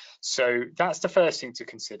freeze. So that's the first thing to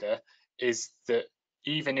consider, is that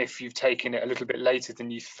even if you've taken it a little bit later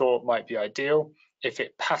than you thought might be ideal, if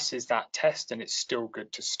it passes that test, then it's still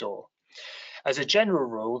good to store. As a general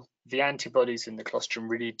rule, the antibodies in the colostrum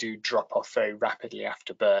really do drop off very rapidly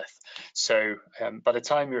after birth. So by the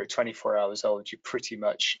time you're at 24 hours old, you're pretty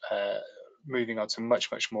much moving on to much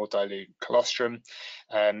more dilute colostrum.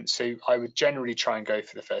 So I would generally try and go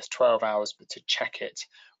for the first 12 hours, but to check it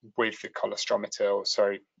with the colostrometer, or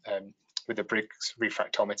sorry, with the Brix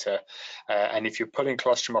refractometer. And if you're pulling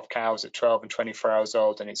colostrum off cows at 12 and 24 hours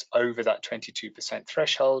old and it's over that 22%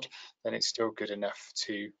 threshold, then it's still good enough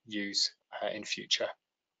to use in future.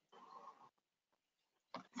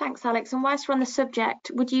 Thanks, Alex. And whilst we're on the subject,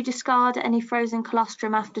 would you discard any frozen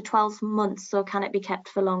colostrum after 12 months, or can it be kept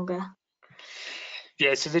for longer?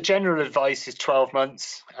 Yeah, so the general advice is 12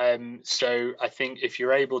 months. So I think if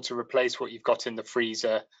you're able to replace what you've got in the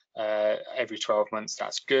freezer every 12 months,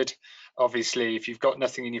 that's good. Obviously, if you've got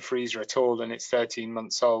nothing in your freezer at all and it's 13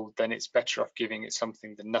 months old, then it's better off giving it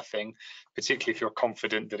something than nothing, particularly if you're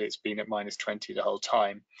confident that it's been at -20 the whole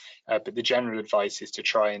time. But the general advice is to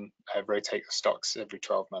try and rotate the stocks every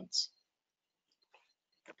 12 months.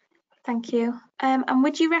 Thank you. And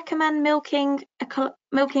would you recommend milking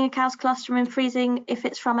a cow's colostrum and freezing if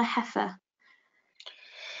it's from a heifer?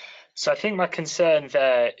 So I think my concern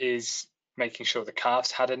there is making sure the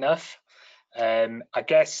calves had enough. I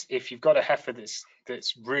guess if you've got a heifer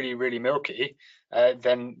that's really milky,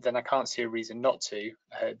 then I can't see a reason not to.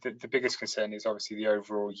 The biggest concern is obviously the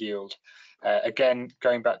overall yield. Again,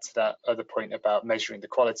 going back to that other point about measuring the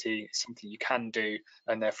quality, it's something you can do,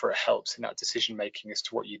 and therefore it helps in that decision making as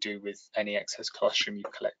to what you do with any excess colostrum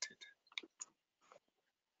you've collected.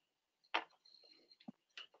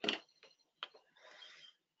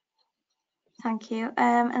 Thank you.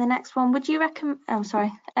 And the next one, would you recommend, is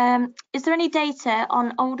there any data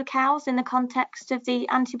on older cows in the context of the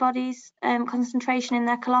antibodies concentration in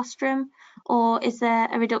their colostrum, or is there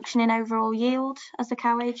a reduction in overall yield as the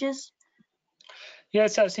cow ages?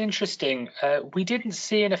 Yes, that's interesting. We didn't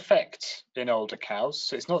see an effect in older cows,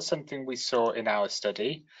 so it's not something we saw in our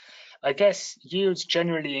study. I guess yields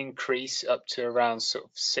generally increase up to around sort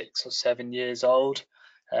of 6 or 7 years old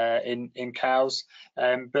in cows,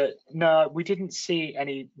 but no, we didn't see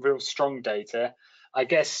any real strong data. I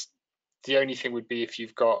guess the only thing would be if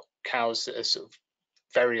you've got cows that are sort of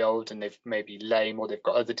very old and they've maybe lame, or they've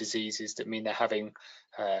got other diseases that mean they're having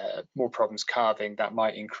more problems calving, that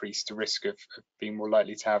might increase the risk of being more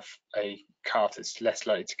likely to have a calf that's less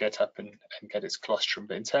likely to get up and get its colostrum.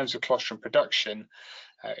 But in terms of colostrum production,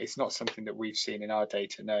 it's not something that we've seen in our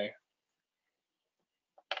data, no.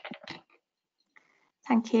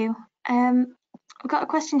 Thank you. We've got a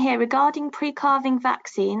question here regarding pre-calving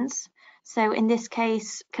vaccines. So in this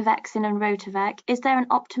case, Covexin and Rotovec, is there an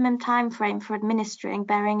optimum time frame for administering,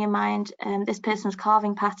 bearing in mind this person's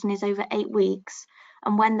calving pattern is over 8 weeks,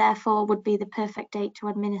 and when therefore would be the perfect date to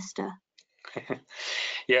administer?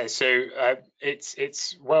 Yeah, so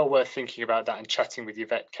it's well worth thinking about that and chatting with your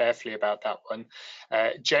vet carefully about that one.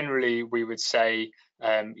 Generally, we would say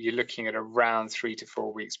you're looking at around 3 to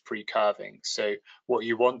 4 weeks pre-calving. So what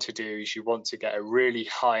you want to do is you want to get a really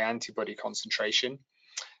high antibody concentration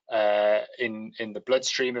in the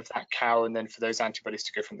bloodstream of that cow, and then for those antibodies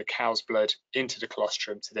to go from the cow's blood into the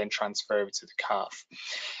colostrum to then transfer over to the calf.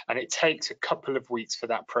 And it takes a couple of weeks for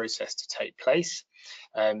that process to take place.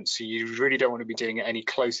 So you really don't want to be doing it any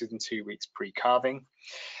closer than 2 weeks pre-calving.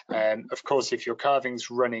 Of course, if your calving's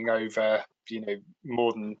running over,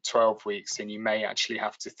 more than 12 weeks, then you may actually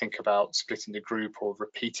have to think about splitting the group or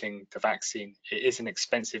repeating the vaccine. It is an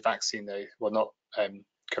expensive vaccine, though. Well, not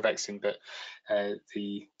Covexin, but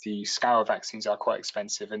the scour vaccines are quite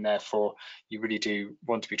expensive, and therefore you really do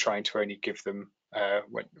want to be trying to only give them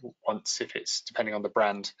once, if it's depending on the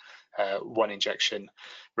brand, 1 injection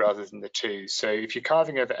rather than the 2. So if you're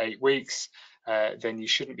calving over 8 weeks, then you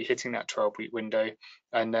shouldn't be hitting that 12-week window,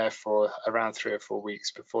 and therefore around 3 or 4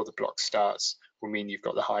 weeks before the block starts will mean you've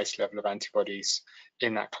got the highest level of antibodies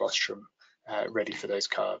in that colostrum ready for those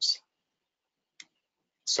calves.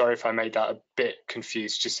 Sorry if I made that a bit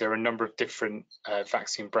confused, just there are a number of different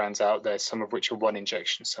vaccine brands out there, some of which are 1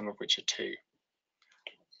 injection, some of which are 2.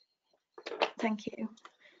 Thank you.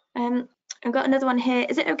 I've got another one here.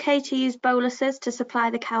 Is it okay to use boluses to supply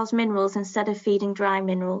the cow's minerals instead of feeding dry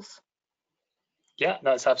minerals? Yeah,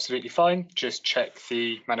 that's absolutely fine. Just check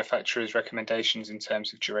the manufacturer's recommendations in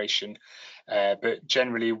terms of duration. But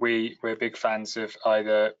generally, we're big fans of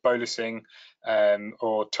either bolusing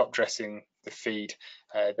or top dressing the feed.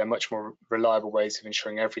 They're much more reliable ways of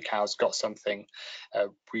ensuring every cow's got something.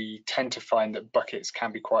 We tend to find that buckets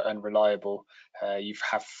can be quite unreliable. You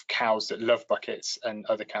have cows that love buckets and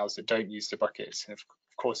other cows that don't use the buckets. And of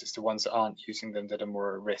course, it's the ones that aren't using them that are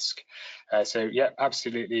more at risk. So yeah,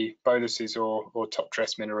 absolutely, boluses or top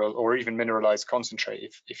dress mineral, or even mineralized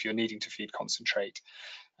concentrate if you're needing to feed concentrate.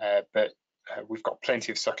 But we've got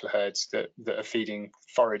plenty of suckler herds that are feeding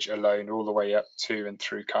forage alone all the way up to and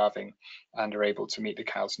through calving, and are able to meet the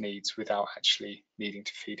cow's needs without actually needing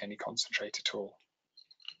to feed any concentrate at all.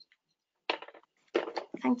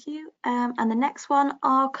 Thank you. And the next one,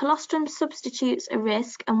 are colostrum substitutes a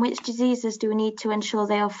risk, and which diseases do we need to ensure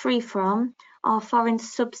they are free from? Are foreign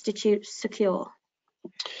substitutes secure?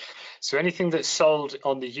 So anything that's sold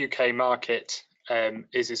on the UK market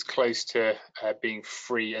is as close to being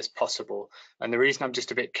free as possible. And the reason I'm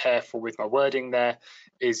just a bit careful with my wording there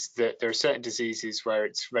is that there are certain diseases where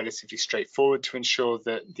it's relatively straightforward to ensure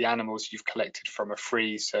that the animals you've collected from are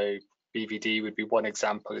free. So BVD would be one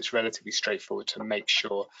example. It's relatively straightforward to make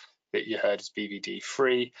sure that your herd is BVD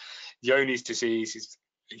free. Johne's disease is,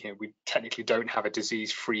 we technically don't have a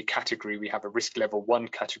disease-free category. We have a risk level 1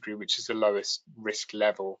 category, which is the lowest risk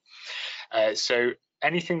level. So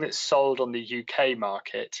anything that's sold on the UK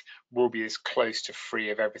market will be as close to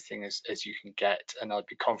free of everything as you can get, and I'd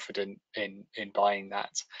be confident in buying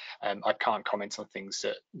that. I can't comment on things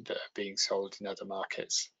that are being sold in other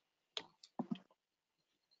markets.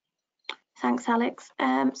 Thanks, Alex.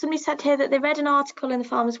 Somebody said here that they read an article in the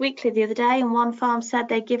Farmers Weekly the other day, and one farm said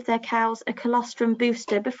they give their cows a colostrum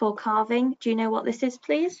booster before calving. Do you know what this is,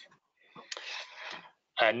 please?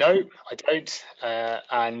 No, I don't,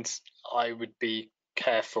 and I would be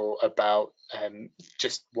careful about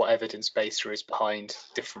just what evidence base there is behind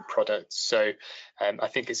different products. So I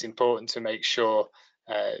think it's important to make sure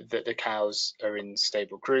that the cows are in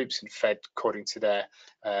stable groups and fed according to their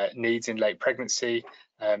needs in late pregnancy.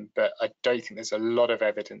 But I don't think there's a lot of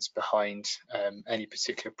evidence behind any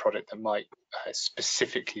particular product that might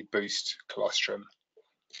specifically boost colostrum.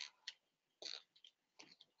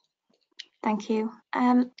 Thank you.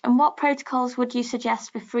 And what protocols would you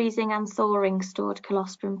suggest for freezing and thawing stored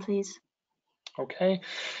colostrum, please? Okay,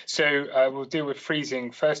 so we'll deal with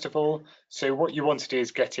freezing first of all. So what you want to do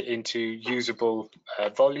is get it into usable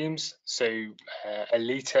volumes. So a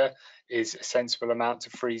litre is a sensible amount to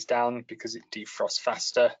freeze down because it defrosts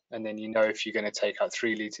faster, and then if you're going to take out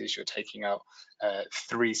 3 litres, you're taking out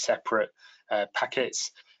 3 separate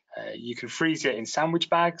packets. You can freeze it in sandwich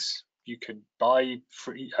bags. You could buy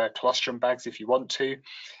free colostrum bags if you want to,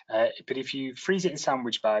 but if you freeze it in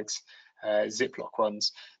sandwich bags, Ziploc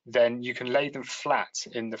ones, then you can lay them flat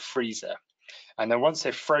in the freezer. And then once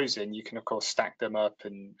they're frozen, you can of course stack them up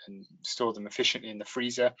and store them efficiently in the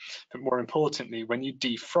freezer. But more importantly, when you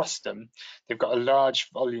defrost them, they've got a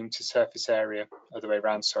large volume to surface area, other way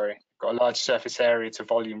around, sorry, got a large surface area to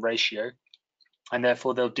volume ratio, and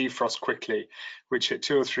therefore they'll defrost quickly, which at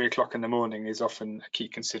 2 or 3 o'clock in the morning is often a key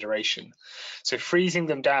consideration. So freezing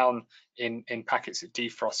them down in packets that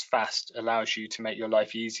defrost fast allows you to make your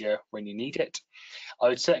life easier when you need it. I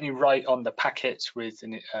would certainly write on the packet with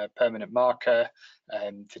a permanent marker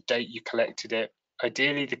the date you collected it,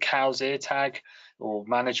 ideally the cow's ear tag or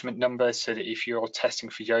management number, so that if you're testing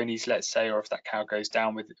for Johne's, let's say, or if that cow goes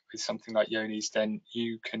down with something like Johne's, then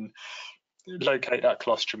you can locate that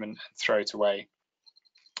colostrum and throw it away.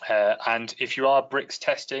 And if you are bricks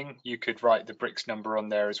testing, you could write the bricks number on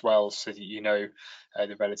there as well, so that you know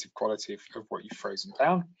the relative quality of what you've frozen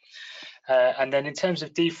down. And then in terms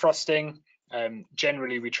of defrosting,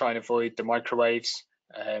 generally we try and avoid the microwaves.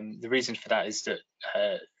 The reason for that is that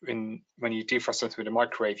when you defrost something with a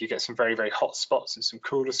microwave, you get some very, very hot spots and some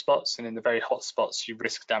cooler spots, and in the very hot spots you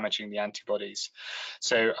risk damaging the antibodies.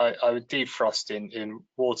 So I would defrost in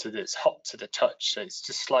water that's hot to the touch, so it's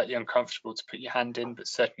just slightly uncomfortable to put your hand in, but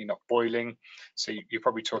certainly not boiling. So you're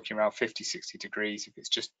probably talking around 50-60 degrees if it's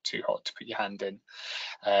just too hot to put your hand in,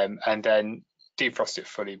 and then defrost it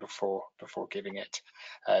fully before giving it.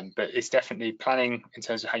 But it's definitely planning in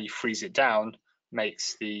terms of how you freeze it down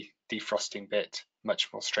makes the defrosting bit much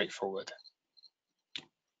more straightforward.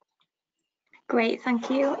 Great, thank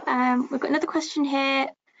you. We've got another question here.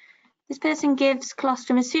 This person gives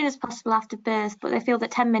colostrum as soon as possible after birth, but they feel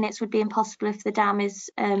that 10 minutes would be impossible if the dam is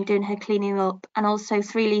doing her cleaning up, and also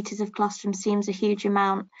 3 litres of colostrum seems a huge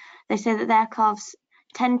amount. They say that their calves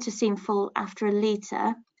tend to seem full after a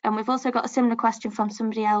litre. And we've also got a similar question from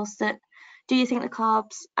somebody else, that do you think the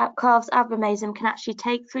calves abomasum can actually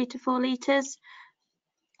take 3 to 4 litres?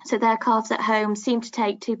 So their calves at home seem to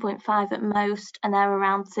take 2.5 at most, and they're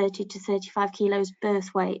around 30 to 35 kilos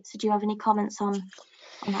birth weight. So do you have any comments on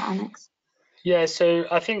that, Alex? Yeah, so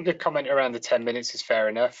I think the comment around the 10 minutes is fair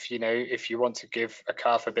enough. If you want to give a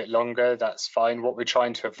calf a bit longer, that's fine. What we're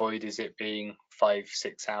trying to avoid is it being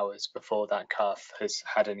 5-6 hours before that calf has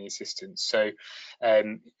had any assistance. So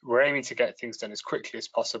we're aiming to get things done as quickly as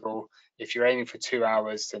possible. If you're aiming for 2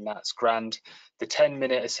 hours, then that's grand. The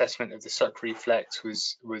 10-minute assessment of the suck reflex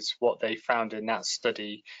was what they found in that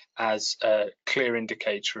study as a clear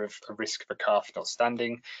indicator of a risk of a calf not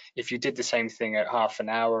standing. If you did the same thing at half an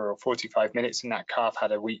hour or 45 minutes and that calf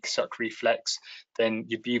had a weak suck reflex, then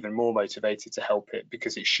you'd be even more motivated to help it,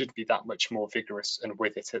 because it should be that much more vigorous and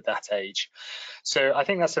with it at that age. So I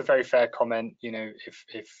think that's a very fair comment.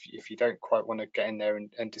 If you don't quite want to get in there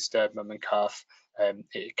and disturb mum and calf,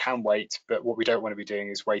 it can wait, but what we don't want to be doing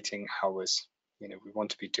is waiting hours. we want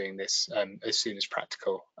to be doing this as soon as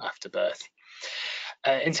practical after birth.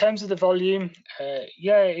 In terms of the volume,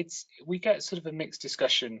 yeah, we get sort of a mixed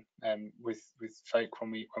discussion with folk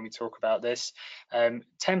when we talk about this.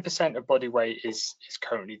 10% of body weight is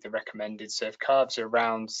currently the recommended. So if calves are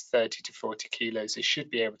around 30 to 40 kilos, they should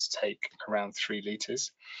be able to take around 3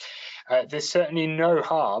 litres. There's certainly no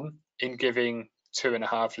harm in giving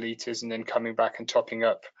 2.5 litres and then coming back and topping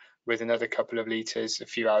up with another couple of litres a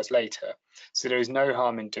few hours later. So there is no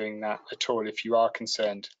harm in doing that at all if you are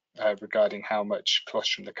concerned regarding how much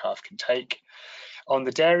colostrum the calf can take. On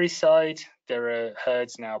the dairy side, there are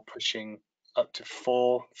herds now pushing up to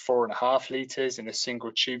 4.5 litres in a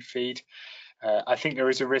single tube feed. I think there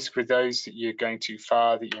is a risk with those that you're going too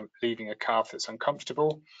far, that you're leaving a calf that's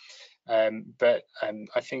uncomfortable. But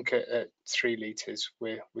I think at 3 litres,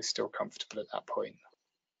 we're still comfortable at that point.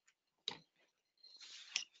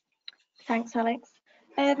 Thanks, Alex.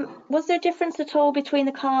 Was there a difference at all between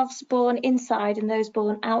the calves born inside and those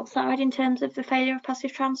born outside in terms of the failure of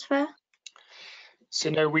passive transfer? So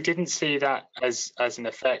no, we didn't see that as an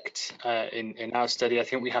effect in our study. I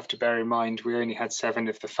think we have to bear in mind we only had 7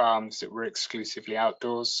 of the farms that were exclusively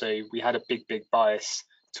outdoors, so we had a big bias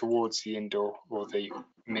towards the indoor or the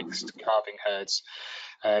mixed calving herds.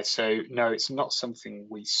 So no, it's not something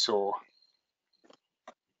we saw.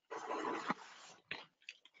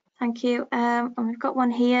 Thank you. And we've got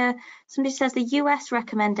one here. Somebody says the US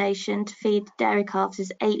recommendation to feed dairy calves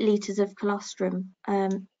is 8 litres of colostrum.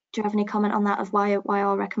 Do you have any comment on that, of why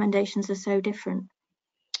our recommendations are so different?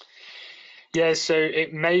 Yeah, so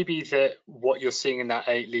it may be that what you're seeing in that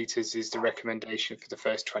 8 litres is the recommendation for the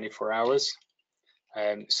first 24 hours.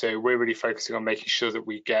 So we're really focusing on making sure that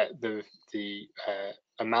we get the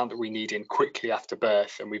amount that we need in quickly after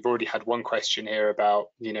birth, and we've already had one question here about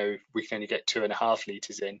we can only get 2.5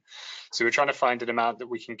 litres in, so we're trying to find an amount that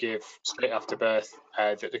we can give straight after birth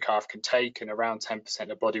that the calf can take, and around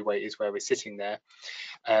 10% of body weight is where we're sitting there.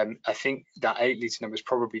 I think that 8 litre number is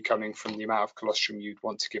probably coming from the amount of colostrum you'd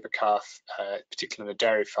want to give a calf, particularly on a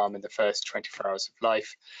dairy farm, in the first 24 hours of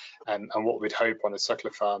life. And what we'd hope on a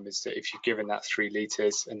suckler farm is that if you've given that 3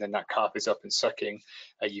 litres and then that calf is up and sucking,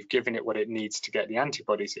 you've given it what it needs to get the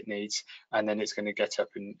antibodies it needs, and then it's going to get up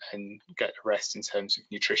and get a rest in terms of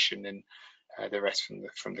nutrition and the rest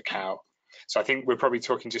from the cow. So I think we're probably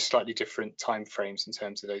talking just slightly different time frames in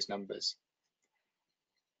terms of those numbers.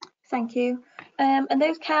 Thank you. And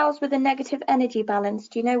those cows with a negative energy balance,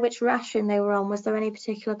 do you know which ration they were on? Was there any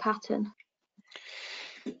particular pattern?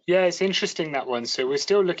 Yeah, it's interesting, that one. So we're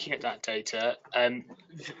still looking at that data.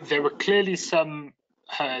 There were clearly some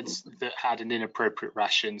herds that had an inappropriate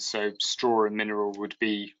ration. So straw and mineral would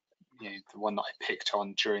be the one that I picked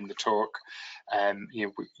on during the talk.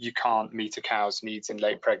 You can't meet a cow's needs in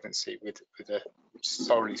late pregnancy with a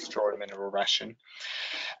solely straw and mineral ration.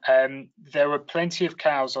 There were plenty of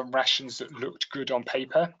cows on rations that looked good on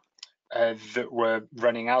paper, that were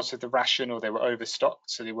running out of the ration, or they were overstocked,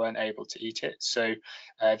 so they weren't able to eat it. So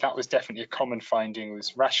that was definitely a common finding,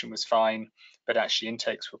 was ration was fine, but actually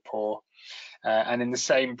intakes were poor. And in the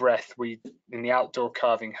same breath, in the outdoor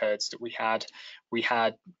calving herds that we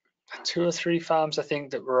had 2 or 3 farms, I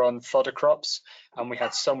think, that were on fodder crops, and we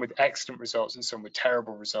had some with excellent results and some with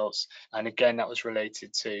terrible results. And again, that was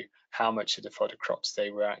related to how much of the fodder crops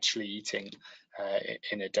they were actually eating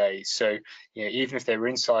in a day. So even if they were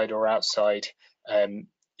inside or outside,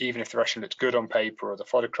 even if the ration looked good on paper or the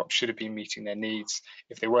fodder crop should have been meeting their needs,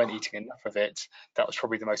 if they weren't eating enough of it, that was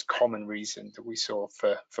probably the most common reason that we saw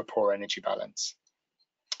for poor energy balance.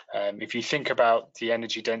 If you think about the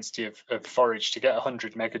energy density of forage, to get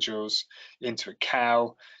 100 megajoules into a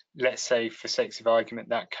cow, let's say for sakes of argument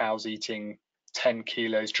that cow's eating 10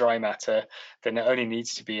 kilos dry matter, then it only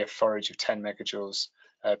needs to be a forage of 10 megajoules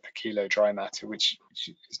per kilo dry matter, which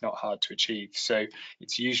is not hard to achieve. So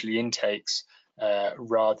it's usually intakes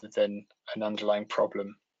rather than an underlying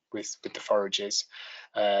problem with the forages.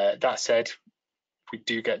 That said, we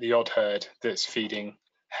do get the odd herd that's feeding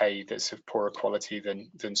hay that's of poorer quality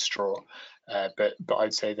than straw, but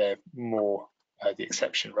I'd say they're more the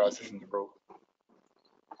exception rather than the rule.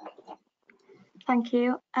 Thank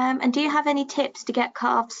you. And do you have any tips to get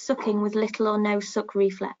calves sucking with little or no suck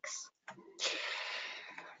reflex?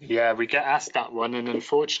 Yeah, we get asked that one, and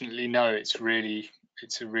unfortunately, no, it's a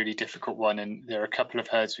really difficult one, and there are a couple of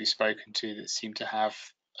herds we've spoken to that seem to have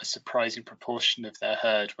a surprising proportion of their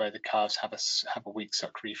herd where the calves have a weak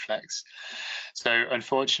suck reflex. So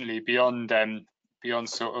unfortunately, beyond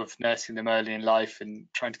sort of nursing them early in life and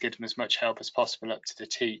trying to give them as much help as possible up to the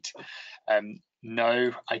teat,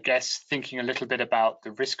 no, I guess thinking a little bit about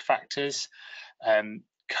the risk factors,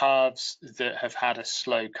 calves that have had a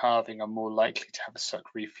slow calving are more likely to have a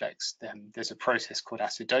suck reflex. There's a process called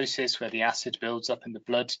acidosis where the acid builds up in the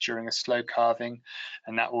blood during a slow calving,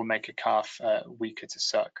 and that will make a calf weaker to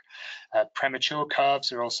suck. Premature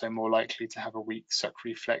calves are also more likely to have a weak suck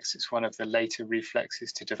reflex. It's one of the later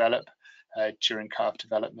reflexes to develop during calf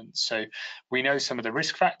development. So we know some of the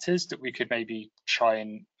risk factors that we could maybe try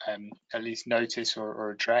and at least notice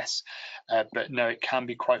or address, but no, it can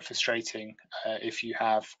be quite frustrating if you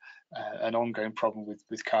have an ongoing problem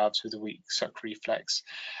with calves with a weak suck reflex.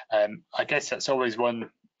 I guess that's always one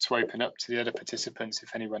to open up to the other participants.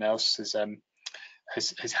 If anyone else has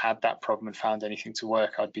had that problem and found anything to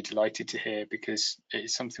work, I'd be delighted to hear, because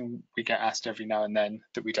it's something we get asked every now and then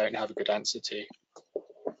that we don't have a good answer to.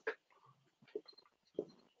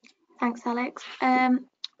 Thanks, Alex.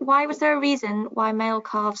 Why was there a reason why male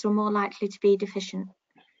calves were more likely to be deficient?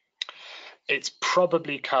 It's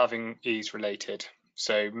probably calving ease related.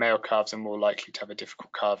 So male calves are more likely to have a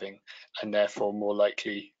difficult calving and therefore more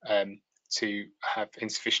likely to have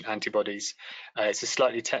insufficient antibodies. It's a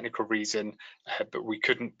slightly technical reason, but we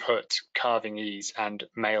couldn't put calving ease and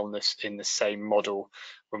maleness in the same model.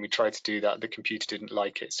 When we tried to do that, the computer didn't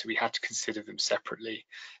like it, so we had to consider them separately,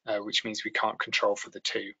 which means we can't control for the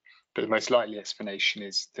two. But the most likely explanation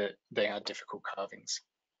is that they had difficult calvings.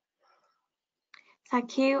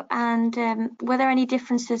 Thank you. And were there any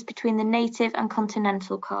differences between the native and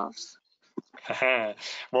continental calves?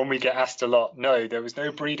 One we get asked a lot. No, there was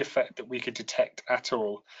no breed effect that we could detect at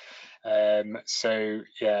all. So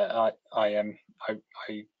yeah, I've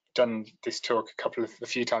done this talk a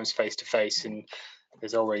few times face to face, and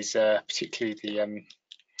there's always particularly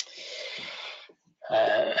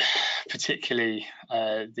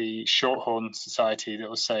the Shorthorn Society that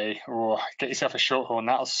will say, "Oh, get yourself a Shorthorn,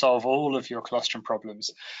 that'll solve all of your colostrum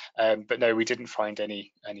problems." But no, we didn't find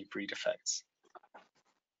any breed effects.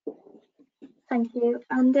 Thank you.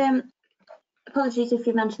 And apologies if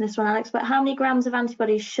you mentioned this one, Alex, but how many grams of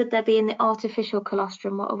antibodies should there be in the artificial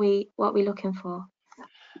colostrum? What are we looking for?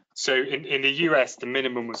 So in the US, the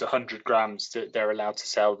minimum was 100 grams that they're allowed to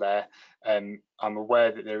sell there. I'm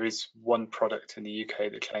aware that there is one product in the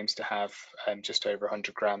UK that claims to have just over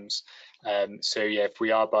 100 grams. So yeah, if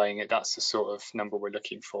we are buying it, that's the sort of number we're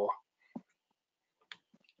looking for.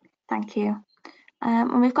 Thank you.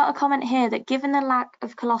 And we've got a comment here that given the lack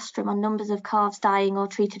of colostrum on numbers of calves dying or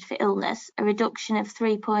treated for illness, a reduction of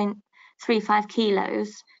 3.35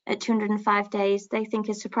 kilos at 205 days, they think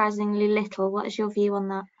is surprisingly little. What is your view on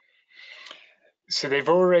that? So they've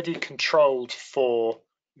already controlled for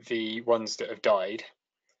the ones that have died.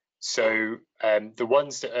 So the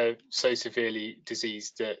ones that are so severely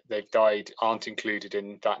diseased that they've died aren't included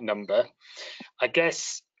in that number. I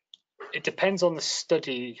guess it depends on the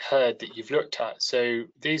study herd that you've looked at. So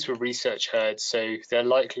these were research herds, so they're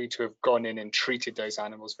likely to have gone in and treated those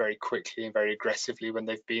animals very quickly and very aggressively when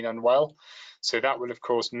they've been unwell. So that will, of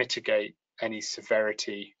course, mitigate any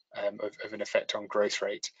severity of an effect on growth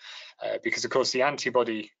rate, because, of course, the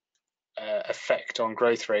antibody effect on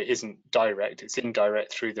growth rate isn't direct, it's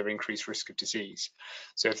indirect through their increased risk of disease.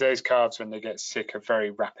 So if those calves, when they get sick, are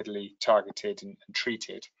very rapidly targeted and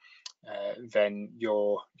treated, then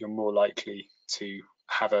you're more likely to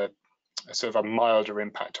have a sort of a milder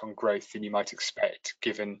impact on growth than you might expect,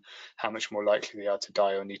 given how much more likely they are to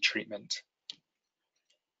die or need treatment.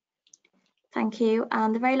 Thank you.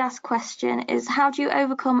 And the very last question is, how do you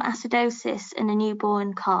overcome acidosis in a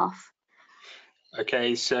newborn calf?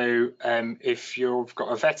 Okay, so if you've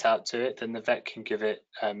got a vet out to it, then the vet can give it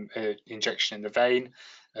an injection in the vein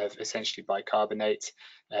of essentially bicarbonate,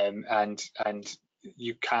 and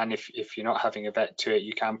you can, if you're not having a vet to it,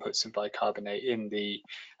 you can put some bicarbonate in the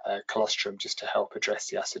colostrum just to help address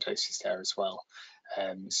the acidosis there as well.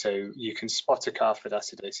 So you can spot a calf with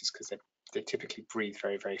acidosis because they typically breathe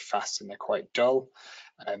very, very fast and they're quite dull.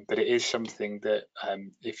 But it is something that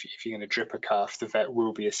if you're going to drip a calf, the vet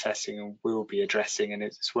will be assessing and will be addressing, and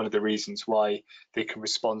it's one of the reasons why they can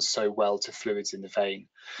respond so well to fluids in the vein.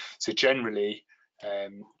 So generally,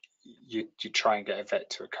 you try and get a vet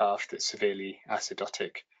to a calf that's severely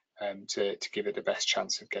acidotic to give it the best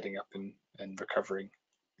chance of getting up and recovering.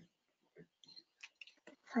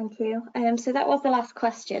 Thank you. So that was the last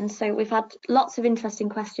question. So we've had lots of interesting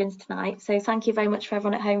questions tonight. So thank you very much for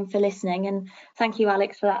everyone at home for listening, and thank you,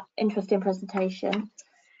 Alex, for that interesting presentation.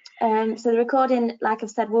 So the recording, like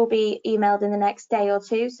I've said, will be emailed in the next day or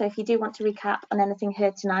two. So if you do want to recap on anything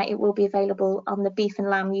heard tonight, it will be available on the Beef and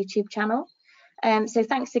Lamb YouTube channel. So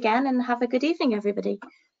thanks again and have a good evening, everybody.